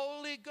the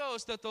Holy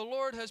Ghost that the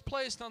Lord has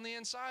placed on the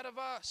inside of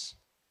us?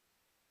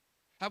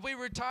 Have we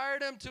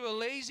retired him to a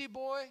lazy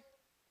boy?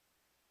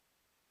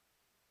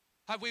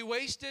 Have we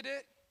wasted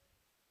it?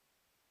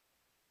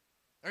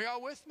 Are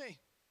y'all with me?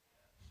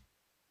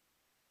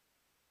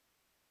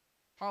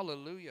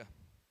 Hallelujah.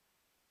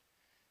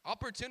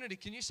 Opportunity.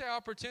 Can you say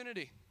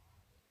opportunity?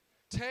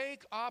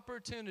 Take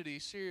opportunity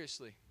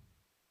seriously.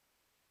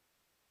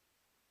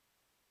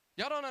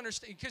 Y'all don't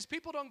understand, because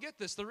people don't get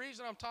this. The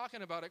reason I'm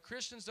talking about it,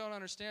 Christians don't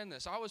understand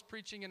this. I was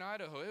preaching in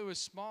Idaho. It was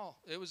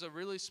small. It was a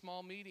really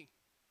small meeting.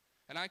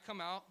 And I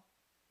come out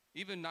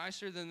even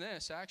nicer than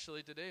this,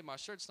 actually, today. My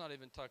shirt's not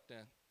even tucked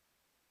in.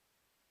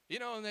 You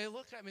know, and they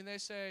look at me and they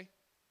say,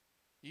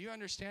 you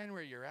understand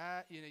where you're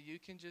at? You know, you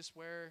can just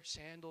wear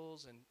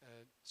sandals and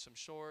some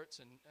shorts.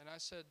 And I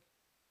said,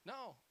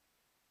 no.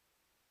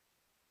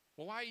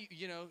 Well, why,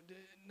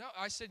 no.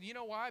 I said, you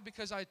know why?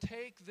 Because I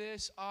take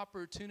this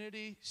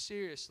opportunity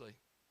seriously.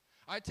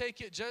 I take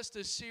it just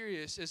as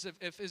serious as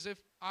if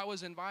I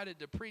was invited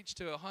to preach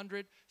to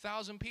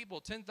 100,000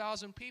 people,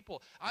 10,000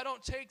 people. I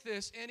don't take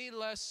this any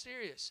less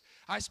serious.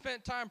 I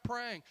spent time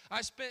praying.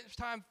 I spent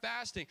time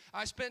fasting.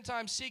 I spent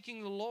time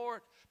seeking the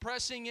Lord,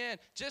 pressing in,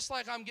 just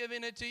like I'm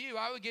giving it to you.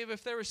 I would give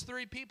if there was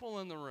 3 people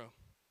in the room.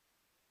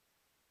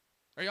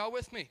 Are y'all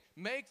with me?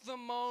 Make the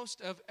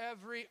most of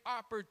every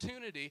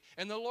opportunity.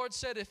 And the Lord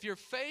said, if you're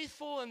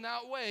faithful in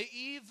that way,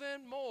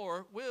 even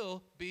more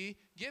will be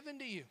given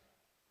to you.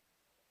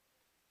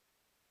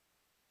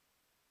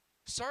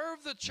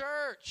 Serve the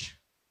church.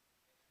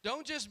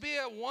 Don't just be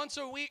a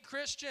once-a-week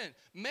Christian.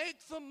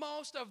 Make the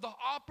most of the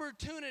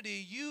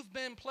opportunity you've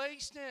been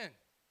placed in.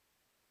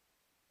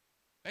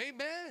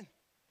 Amen.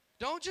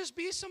 Don't just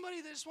be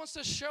somebody that just wants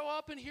to show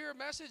up and hear a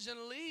message and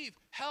leave.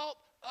 Help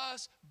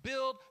us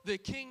build the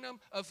kingdom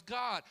of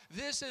God.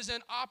 This is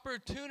an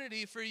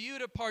opportunity for you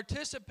to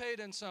participate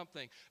in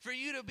something, for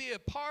you to be a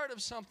part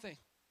of something.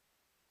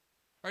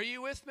 Are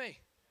you with me?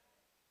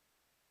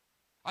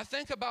 I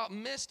think about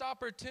missed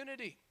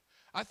opportunity.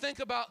 I think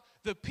about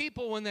the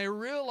people when they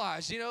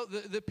realized,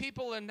 the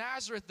people in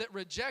Nazareth that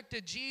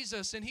rejected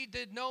Jesus and he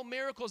did no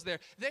miracles there.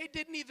 They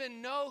didn't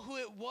even know who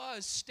it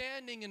was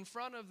standing in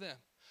front of them.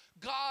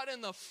 God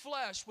in the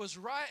flesh was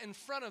right in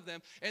front of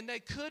them, and they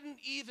couldn't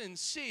even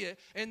see it,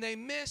 and they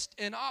missed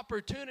an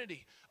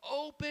opportunity.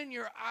 Open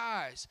your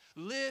eyes,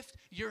 lift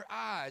your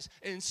eyes,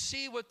 and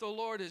see what the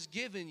Lord has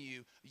given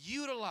you.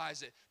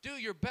 Utilize it. Do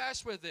your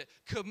best with it.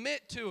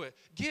 Commit to it.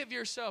 Give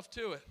yourself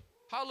to it.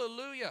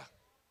 Hallelujah.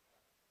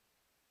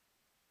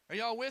 Are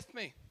y'all with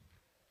me?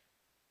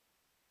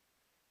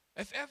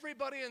 If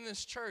everybody in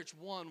this church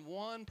won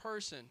one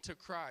person to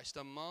Christ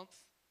a month,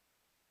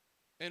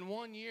 in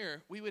 1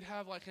 year, we would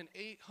have like an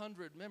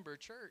 800-member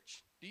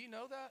church. Do you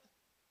know that?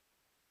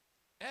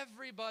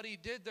 Everybody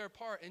did their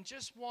part and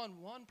just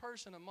won one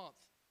person a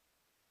month.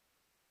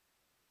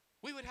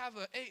 We would have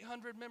an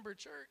 800-member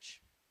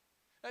church.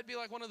 That'd be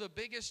like one of the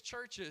biggest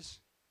churches.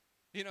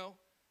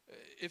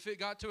 If it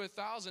got to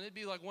 1,000, it'd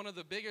be like one of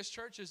the biggest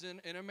churches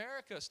in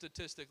America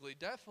statistically,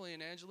 definitely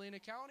in Angelina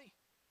County.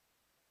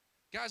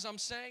 Guys, I'm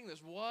saying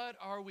this. What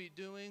are we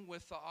doing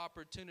with the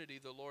opportunity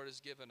the Lord has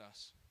given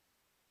us?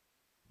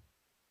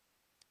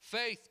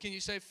 Faith. Can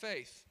you say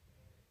faith?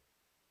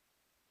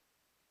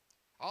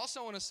 I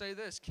also want to say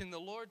this. Can the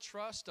Lord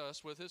trust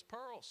us with his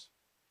pearls?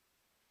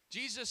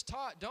 Jesus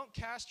taught, don't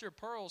cast your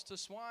pearls to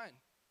swine.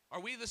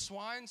 Are we the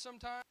swine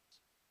sometimes?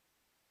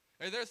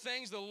 Are there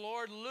things the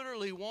Lord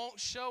literally won't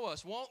show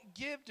us, won't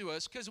give to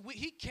us because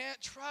he can't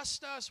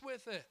trust us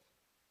with it?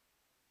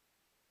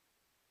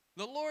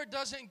 The Lord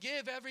doesn't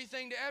give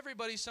everything to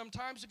everybody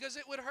sometimes because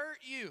it would hurt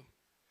you.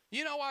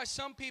 You know why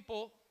some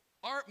people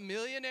aren't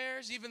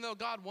millionaires even though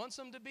God wants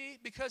them to be?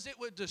 Because it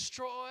would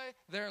destroy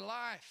their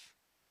life.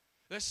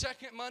 The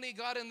second money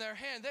got in their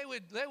hand,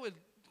 they would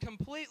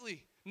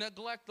completely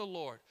neglect the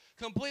Lord,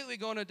 completely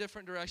go in a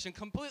different direction,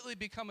 completely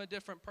become a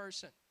different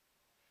person.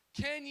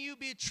 Can you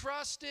be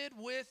trusted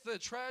with the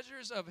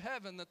treasures of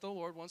heaven that the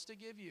Lord wants to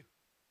give you?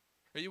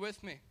 Are you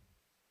with me?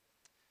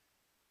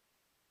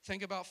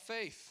 Think about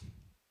faith.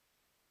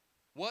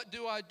 What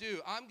do I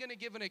do? I'm going to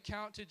give an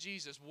account to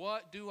Jesus.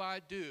 What do I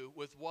do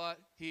with what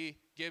he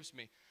gives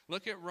me?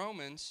 Look at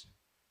Romans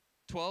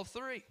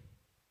 12:3.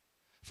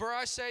 For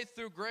I say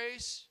through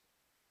grace,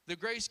 the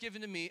grace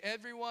given to me,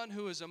 everyone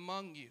who is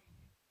among you,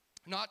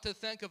 not to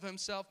think of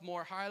himself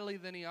more highly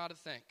than he ought to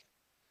think,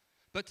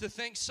 but to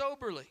think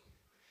soberly,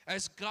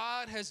 as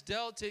God has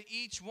dealt to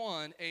each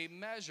one a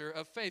measure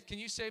of faith. Can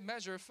you say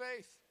measure of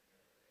faith?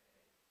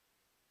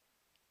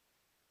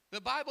 The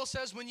Bible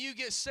says when you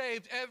get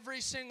saved, every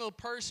single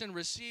person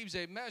receives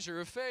a measure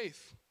of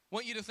faith. I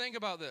want you to think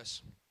about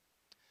this.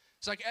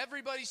 It's like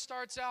everybody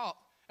starts out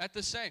at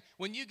the same.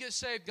 When you get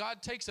saved,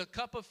 God takes a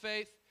cup of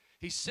faith.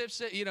 He sips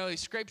it, he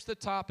scrapes the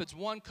top. It's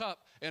one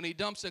cup, and he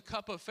dumps a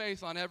cup of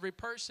faith on every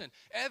person.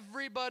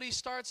 Everybody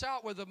starts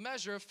out with a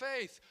measure of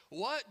faith.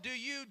 What do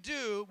you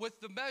do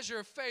with the measure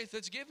of faith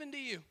that's given to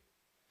you?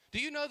 Do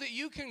you know that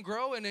you can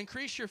grow and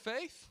increase your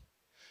faith?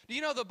 Do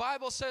you know the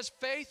Bible says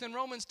faith in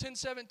Romans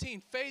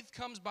 10:17, faith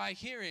comes by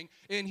hearing,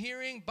 and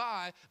hearing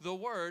by the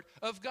word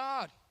of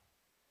God.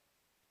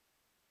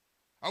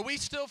 Are we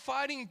still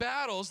fighting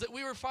battles that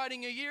we were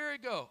fighting a year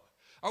ago?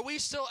 Are we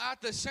still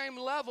at the same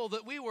level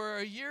that we were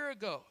a year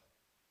ago?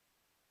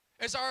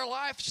 Is our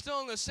life still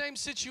in the same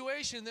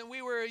situation that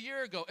we were a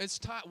year ago? It's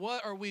time.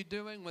 What are we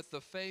doing with the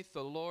faith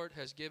the Lord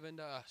has given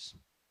to us?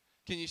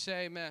 Can you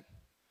say amen?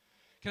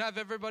 Can I have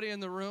everybody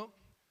in the room?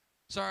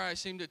 Sorry, I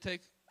seem to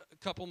take a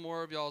couple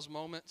more of y'all's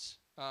moments.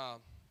 I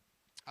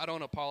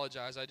don't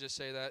apologize. I just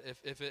say that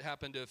if it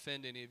happened to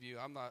offend any of you,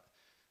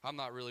 I'm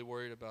not really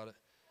worried about it.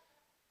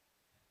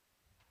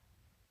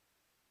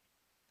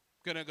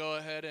 I'm going to go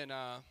ahead and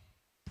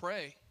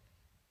pray.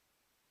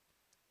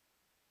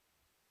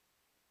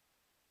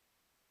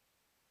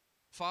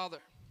 Father,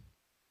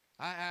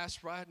 I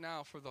ask right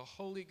now for the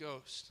Holy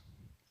Ghost.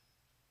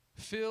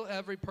 Fill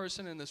every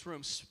person in this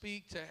room.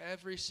 Speak to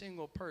every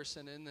single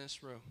person in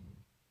this room.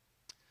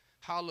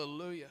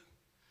 Hallelujah.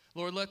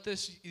 Lord, let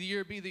this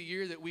year be the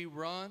year that we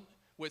run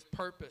with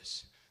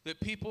purpose. That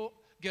people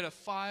get a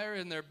fire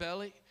in their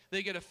belly.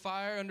 They get a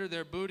fire under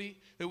their booty.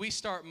 That we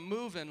start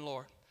moving,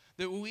 Lord.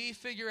 That we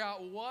figure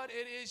out what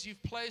it is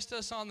you've placed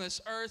us on this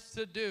earth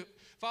to do.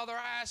 Father,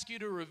 I ask you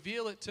to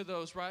reveal it to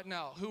those right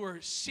now who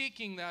are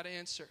seeking that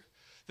answer.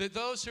 That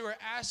those who are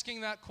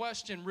asking that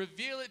question,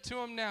 reveal it to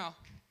them now.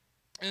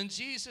 In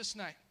Jesus'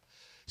 name,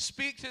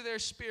 speak to their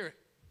spirit.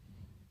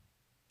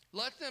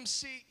 Let them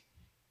see.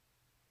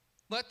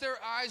 Let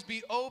their eyes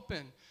be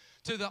open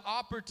to the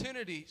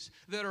opportunities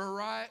that are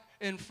right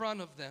in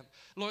front of them.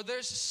 Lord,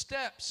 there's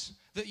steps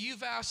that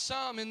you've asked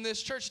some in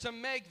this church to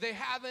make. They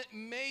haven't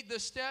made the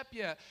step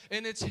yet,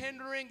 and it's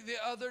hindering the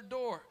other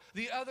door,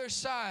 the other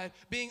side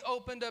being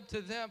opened up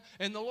to them.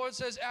 And the Lord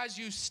says, as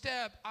you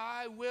step,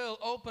 I will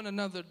open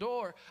another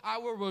door. I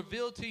will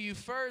reveal to you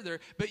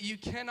further, but you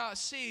cannot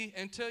see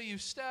until you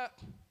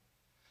step.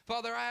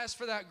 Father, I ask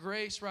for that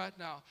grace right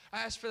now.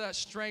 I ask for that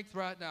strength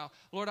right now.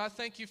 Lord, I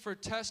thank you for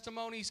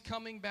testimonies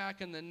coming back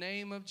in the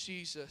name of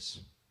Jesus,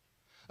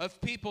 of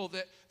people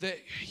that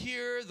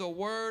hear the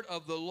word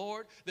of the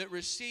Lord, that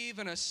receive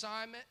an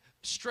assignment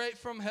straight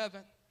from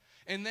heaven.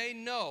 And they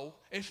know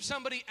if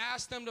somebody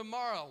asked them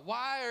tomorrow,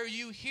 why are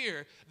you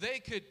here? They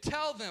could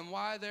tell them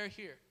why they're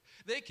here.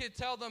 They could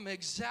tell them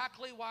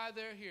exactly why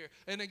they're here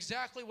and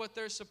exactly what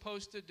they're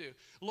supposed to do.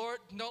 Lord,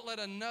 don't let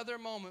another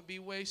moment be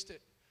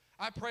wasted.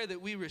 I pray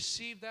that we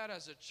receive that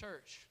as a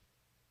church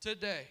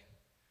today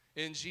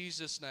in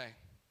Jesus' name.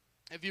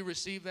 If you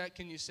receive that,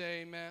 can you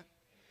say amen?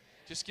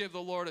 Just give the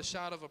Lord a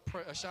shout of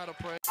praise.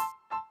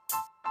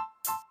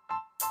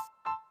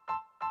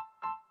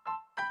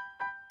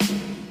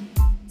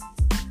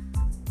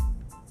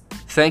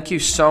 Thank you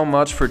so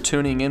much for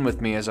tuning in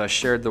with me as I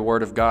shared the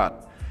Word of God.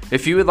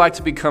 If you would like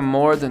to become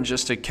more than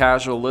just a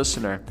casual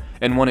listener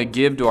and want to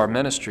give to our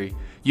ministry,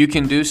 you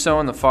can do so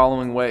in the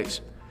following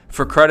ways.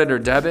 For credit or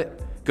debit,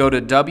 go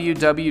to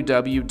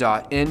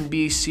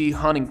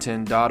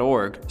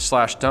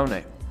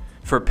www.nbchuntington.org/donate.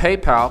 For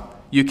PayPal,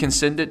 you can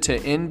send it to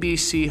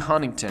NBC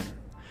Huntington.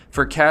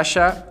 For Cash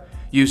App,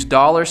 use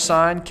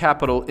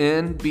capital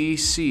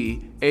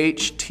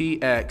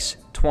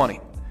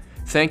NBCHTX20.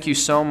 Thank you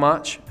so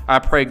much. I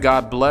pray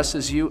God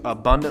blesses you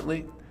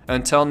abundantly.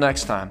 Until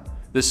next time,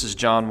 this is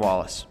John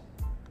Wallace.